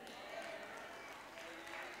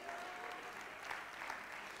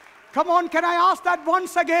 Come on, can I ask that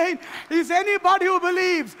once again? Is anybody who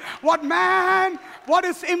believes what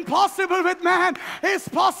is impossible with man is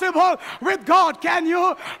possible with God? Can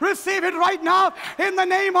you receive it right now in the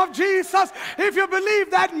name of Jesus? If you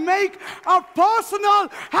believe that, make a personal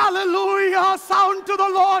hallelujah sound to the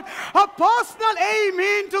Lord, a personal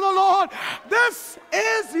amen to the Lord. This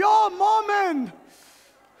is your moment.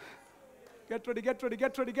 Get ready, get ready,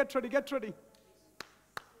 get ready, get ready, get ready.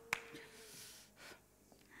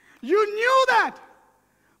 You knew that,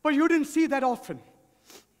 but you didn't see that often.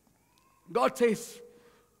 God says,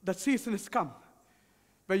 the season has come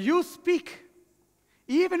where you speak,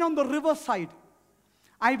 even on the riverside,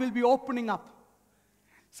 I will be opening up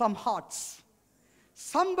some hearts.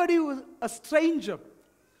 Somebody, a stranger,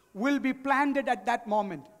 will be planted at that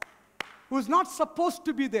moment, who's not supposed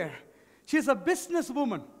to be there. She's a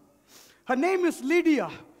businesswoman. Her name is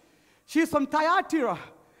Lydia. She's from Thyatira.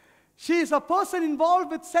 She is a person involved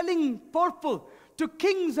with selling purple to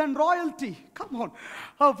kings and royalty. Come on.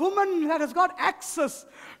 A woman that has got access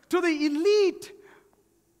to the elite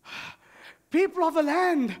people of the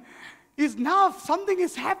land. Is now something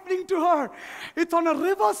is happening to her. It's on a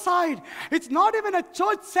riverside. It's not even a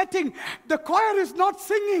church setting. The choir is not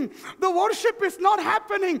singing. The worship is not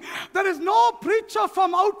happening. There is no preacher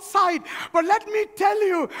from outside. But let me tell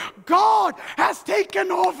you, God has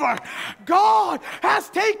taken over. God has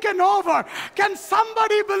taken over. Can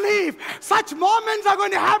somebody believe such moments are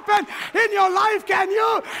going to happen in your life? Can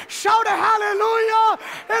you shout a hallelujah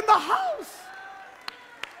in the house?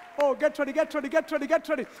 Oh, get ready, get ready, get ready, get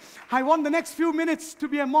ready. I want the next few minutes to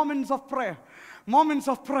be a moments of prayer. Moments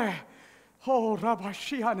of prayer. Oh, Rabbi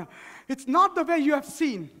Shiana. It's not the way you have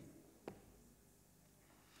seen.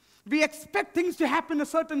 We expect things to happen in a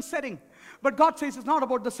certain setting. But God says it's not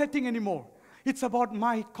about the setting anymore. It's about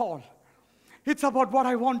my call. It's about what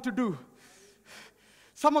I want to do.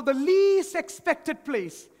 Some of the least expected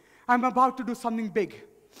place, I'm about to do something big.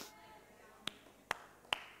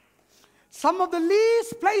 Some of the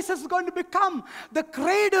least places is going to become the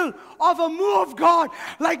cradle of a move of God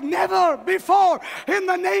like never before in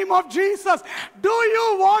the name of Jesus. Do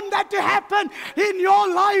you want that to happen in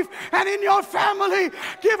your life and in your family?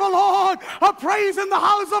 Give a Lord a praise in the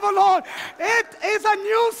house of the Lord. It is a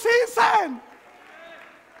new season.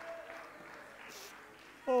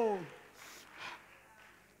 Oh.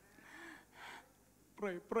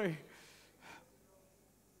 Pray, pray.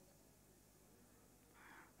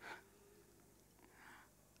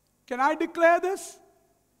 Can I declare this?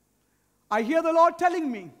 I hear the Lord telling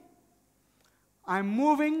me, I'm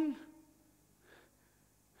moving,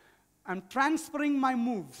 I'm transferring my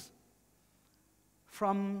moves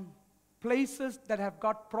from places that have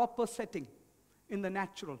got proper setting in the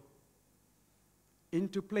natural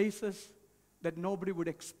into places that nobody would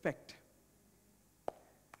expect.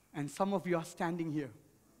 And some of you are standing here.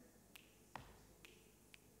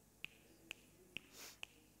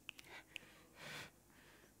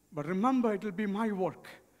 But remember, it will be my work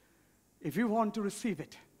if you want to receive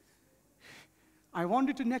it. I want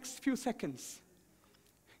you to next few seconds.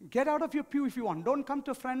 Get out of your pew if you want. Don't come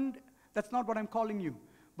to a friend. That's not what I'm calling you.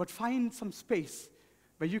 But find some space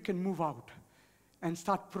where you can move out and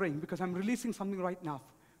start praying, because I'm releasing something right now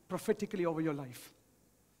prophetically over your life.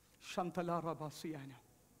 Shantala Rabasiyana.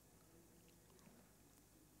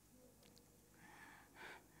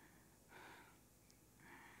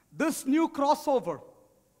 This new crossover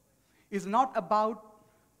is not about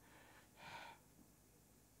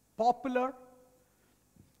popular,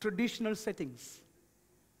 traditional settings.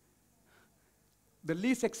 The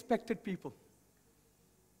least expected people.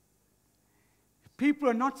 People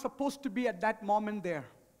are not supposed to be at that moment there.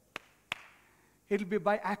 It'll be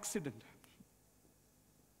by accident.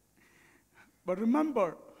 But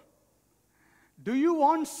remember, do you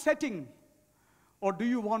want setting or do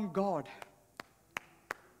you want God?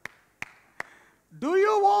 Do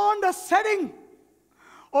you want a setting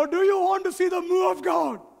or do you want to see the move of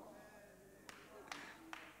God?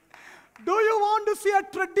 Do you want to see a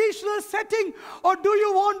traditional setting or do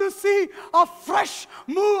you want to see a fresh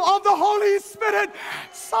move of the Holy Spirit?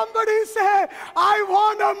 Somebody say, I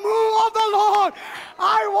want a move of the Lord.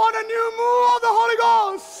 I want a new move of the Holy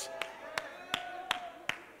Ghost.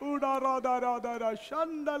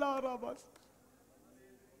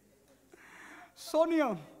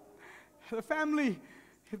 Sonia, the family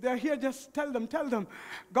If they're here, just tell them.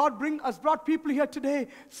 God has brought people here today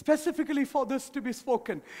specifically for this to be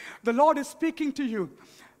spoken. The Lord is speaking to you.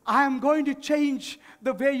 I am going to change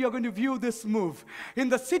the way you're going to view this move. In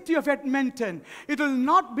the city of Edmonton, it will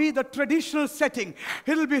not be the traditional setting.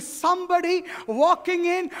 It will be somebody walking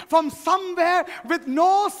in from somewhere with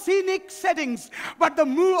no scenic settings. But the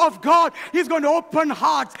move of God is going to open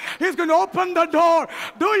hearts. He's going to open the door.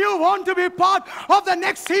 Do you want to be part of the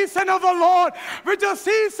next season of the Lord? Which is a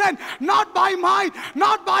season not by might,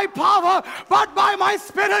 not by power, but by my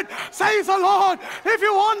Spirit, says the Lord. If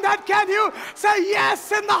you want that, can you say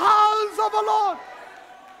yes in the house of the Lord?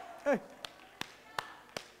 Hey.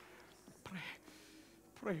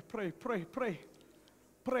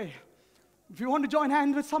 Pray. If you want to join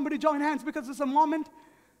hands with somebody, join hands, because it's a moment.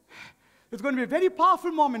 It's going to be a very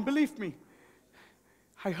powerful moment, believe me.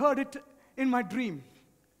 I heard it in my dream,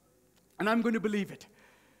 and I'm going to believe it.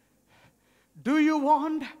 Do you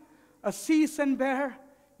want a season where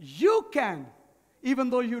you can, even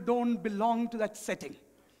though you don't belong to that setting,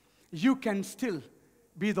 you can still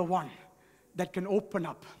be the one that can open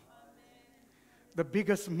up the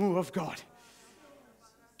biggest move of God?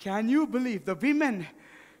 Can you believe the women?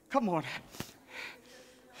 Come on.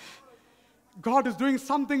 God is doing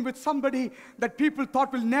something with somebody that people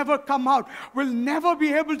thought will never come out, will never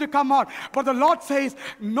be able to come out. But the Lord says,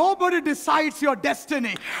 nobody decides your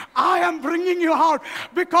destiny. I am bringing you out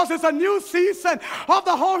because it's a new season of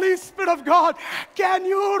the Holy Spirit of God. Can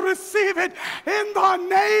you receive it in the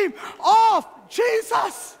name of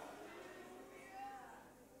Jesus?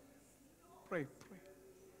 Pray.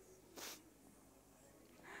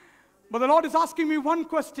 But the Lord is asking me one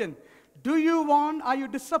question. Are you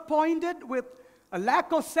disappointed with a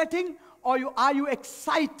lack of setting, or are you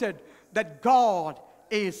excited that God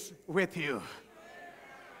is with you?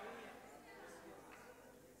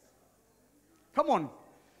 Come on.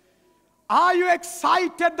 Are you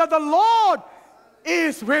excited that the Lord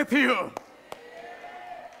is with you?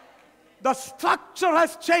 The structure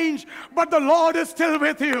has changed, but the Lord is still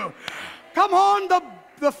with you. Come on, the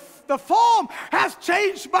form has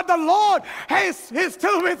changed, but the Lord is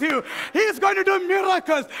still with you. He's going to do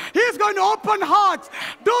miracles. He's going to open hearts.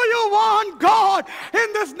 Do you want God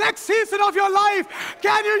in this next season of your life?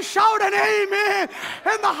 Can you shout an amen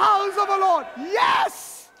in the house of the Lord?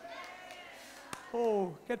 Yes!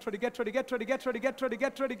 Oh, get ready.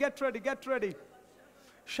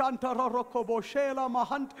 Shantara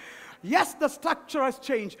Mahant. Yes, the structure has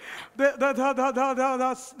changed. The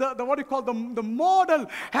model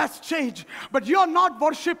has changed. But you're not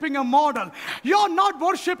worshiping a model. You're not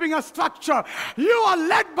worshiping a structure. You are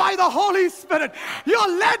led by the Holy Spirit.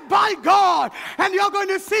 You're led by God. And you're going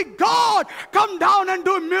to see God come down and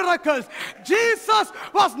do miracles. Jesus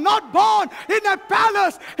was not born in a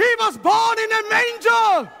palace. He was born in a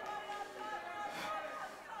manger.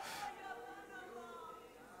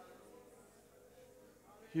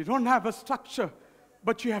 You don't have a structure,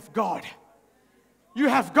 but you have God. You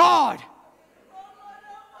have God.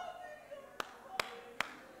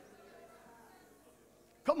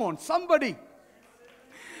 Come on, somebody.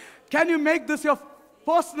 Can you make this your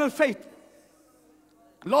personal faith?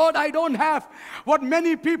 Lord, I don't have what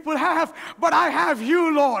many people have, but I have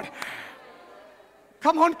you, Lord.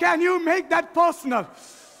 Come on, can you make that personal?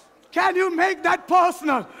 Can you make that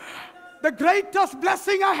personal? The greatest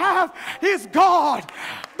blessing I have is God.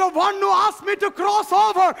 The one who asked me to cross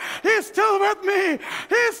over, He's still with me.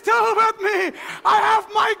 He's still with me. I have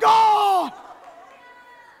my God.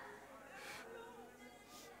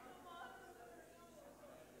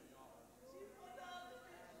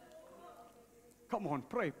 Come on,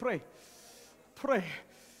 pray.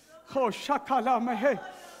 Oh, shakala mehe.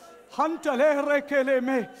 Hantale rekele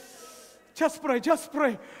me. Just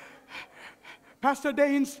pray. Pastor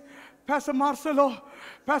Danes, Pastor Marcelo,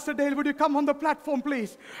 Pastor Dale, would you come on the platform,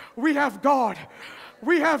 please? We have God.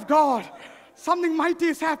 Something mighty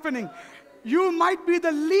is happening. You might be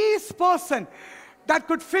the least person that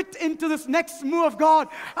could fit into this next move of God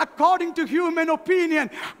according to human opinion.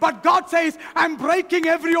 But God says, I'm breaking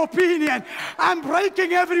every opinion. I'm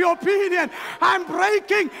breaking every opinion in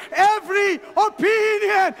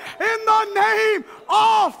the name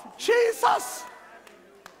of Jesus.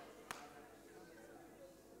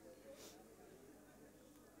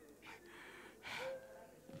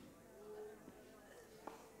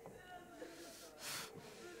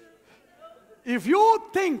 If you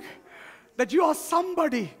think that you are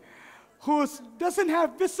somebody who doesn't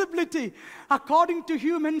have visibility according to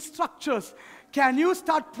human structures, can you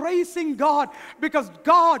start praising God? Because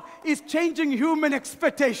God is changing human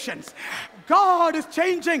expectations. God is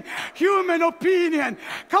changing human opinion.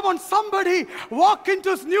 Come on, somebody walk into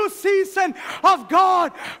this new season of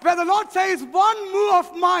God where the Lord says, one move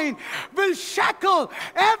of mine will shackle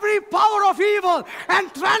every power of evil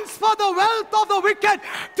and transfer the wealth of the wicked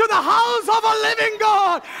to the house of a living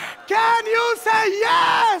God. Can you say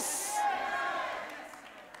yes?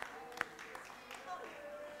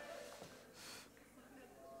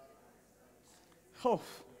 Oh,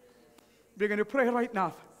 we're going to pray right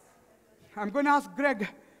now. I'm going to ask Greg,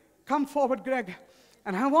 come forward, Greg,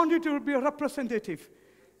 and I want you to be a representative.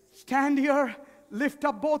 Stand here, lift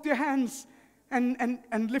up both your hands,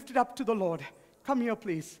 and lift it up to the Lord. Come here,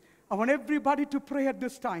 please. I want everybody to pray at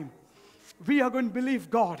this time. We are going to believe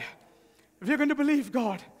God. We're going to believe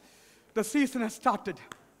God. The season has started.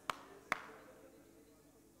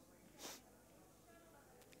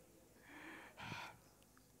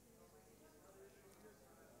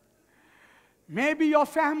 Maybe your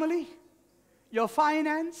family, your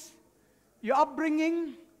finance, your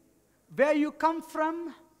upbringing, where you come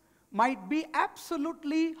from, might be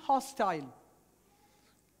absolutely hostile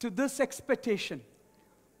to this expectation.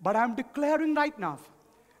 But I'm declaring right now,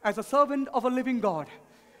 as a servant of a living God,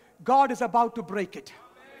 God is about to break it.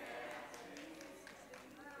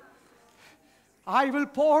 I will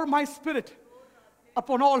pour my spirit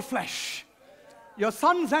upon all flesh. Your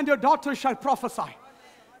sons and your daughters shall prophesy.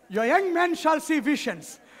 Your young men shall see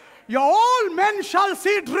visions. Your old men shall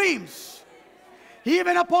see dreams.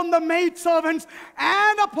 Even upon the maidservants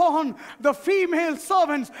and upon the female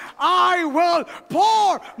servants, I will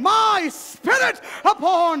pour my spirit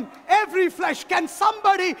upon every flesh. Can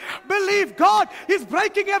somebody believe God is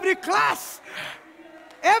breaking every class,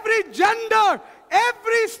 every gender,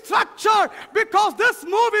 every structure? Because this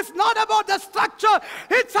move is not about the structure,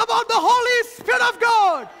 it's about the Holy Spirit of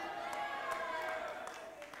God.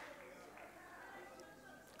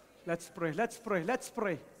 Let's pray, let's pray, let's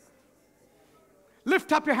pray.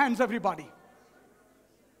 Lift up your hands, everybody.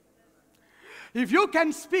 If you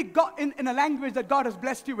can speak God in a language that God has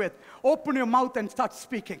blessed you with, open your mouth and start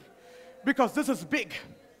speaking. Because this is big.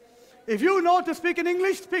 If you know to speak in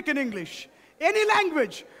English, speak in English. Any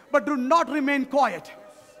language, but do not remain quiet.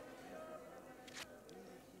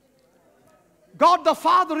 God the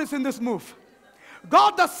Father is in this move.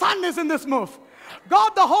 God the Son is in this move.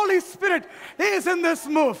 God the Holy Spirit is in this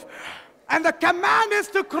move. And the command is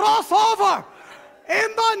to cross over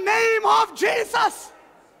in the name of Jesus.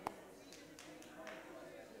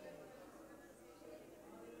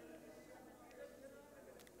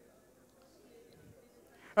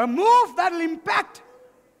 A move that will impact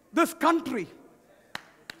this country.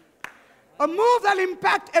 A move that will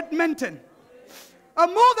impact Edmonton. A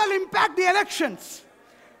move that will impact the elections.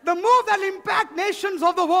 The move that will impact nations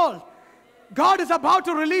of the world. God is about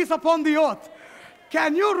to release upon the earth.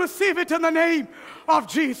 Can you receive it in the name of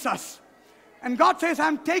Jesus? And God says,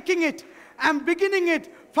 I'm taking it. I'm beginning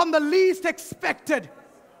it from the least expected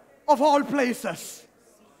of all places.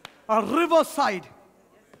 A riverside.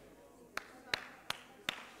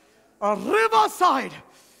 A riverside.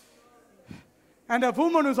 And a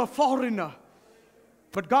woman who's a foreigner.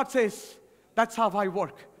 But God says, that's how I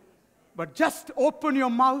work. But just open your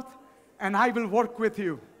mouth and I will work with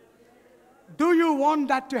you. Do you want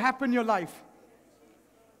that to happen in your life?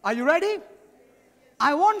 Are you ready?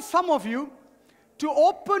 I want some of you to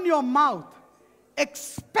open your mouth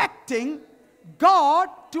expecting God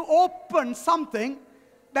to open something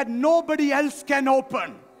that nobody else can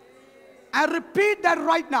open. I repeat that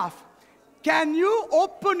right now. Can you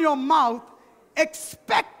open your mouth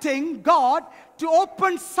expecting God to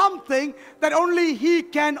open something that only He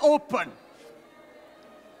can open?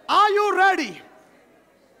 Are you ready?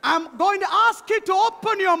 I'm going to ask you to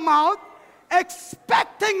open your mouth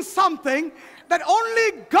expecting something that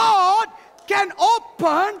only God can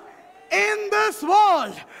open in this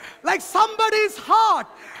world. Like somebody's heart,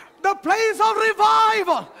 the place of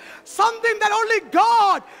revival, something that only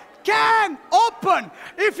God can open.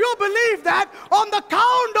 If you believe that, on the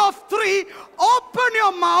count of 3, open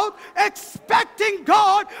your mouth expecting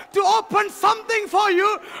God to open something for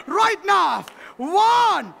you right now.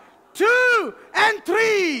 1, 2, and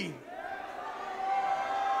 3.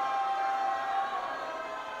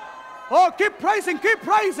 Oh, keep praising, keep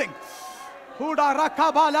praising. Just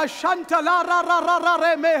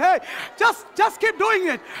keep doing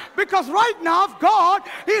it. Because right now, God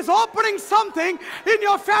is opening something in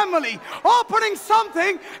your family, opening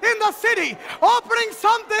something in the city, opening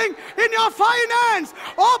something in your finance,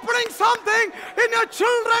 opening something in your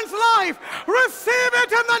children's life. Receive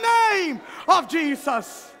it in the name of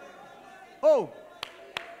Jesus. Oh.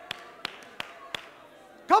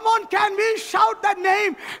 Come on, can we shout that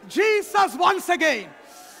name, Jesus, once again?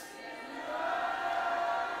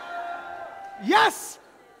 Yes.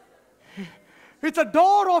 It's a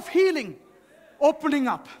door of healing opening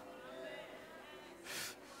up.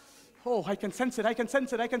 Oh, I can sense it, I can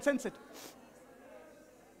sense it, I can sense it.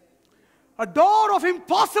 A door of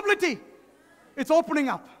impossibility, it's opening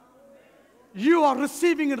up. You are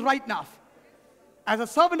receiving it right now. As a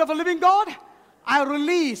servant of a living God, I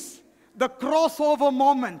release the crossover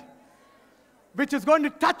moment, which is going to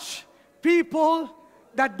touch people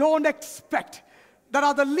that don't expect, that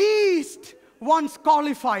are the least ones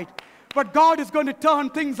qualified. But God is going to turn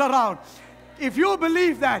things around. If you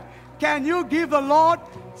believe that, can you give the Lord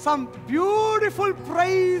some beautiful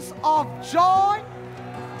praise of joy?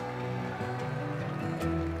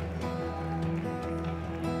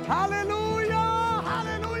 Hallelujah.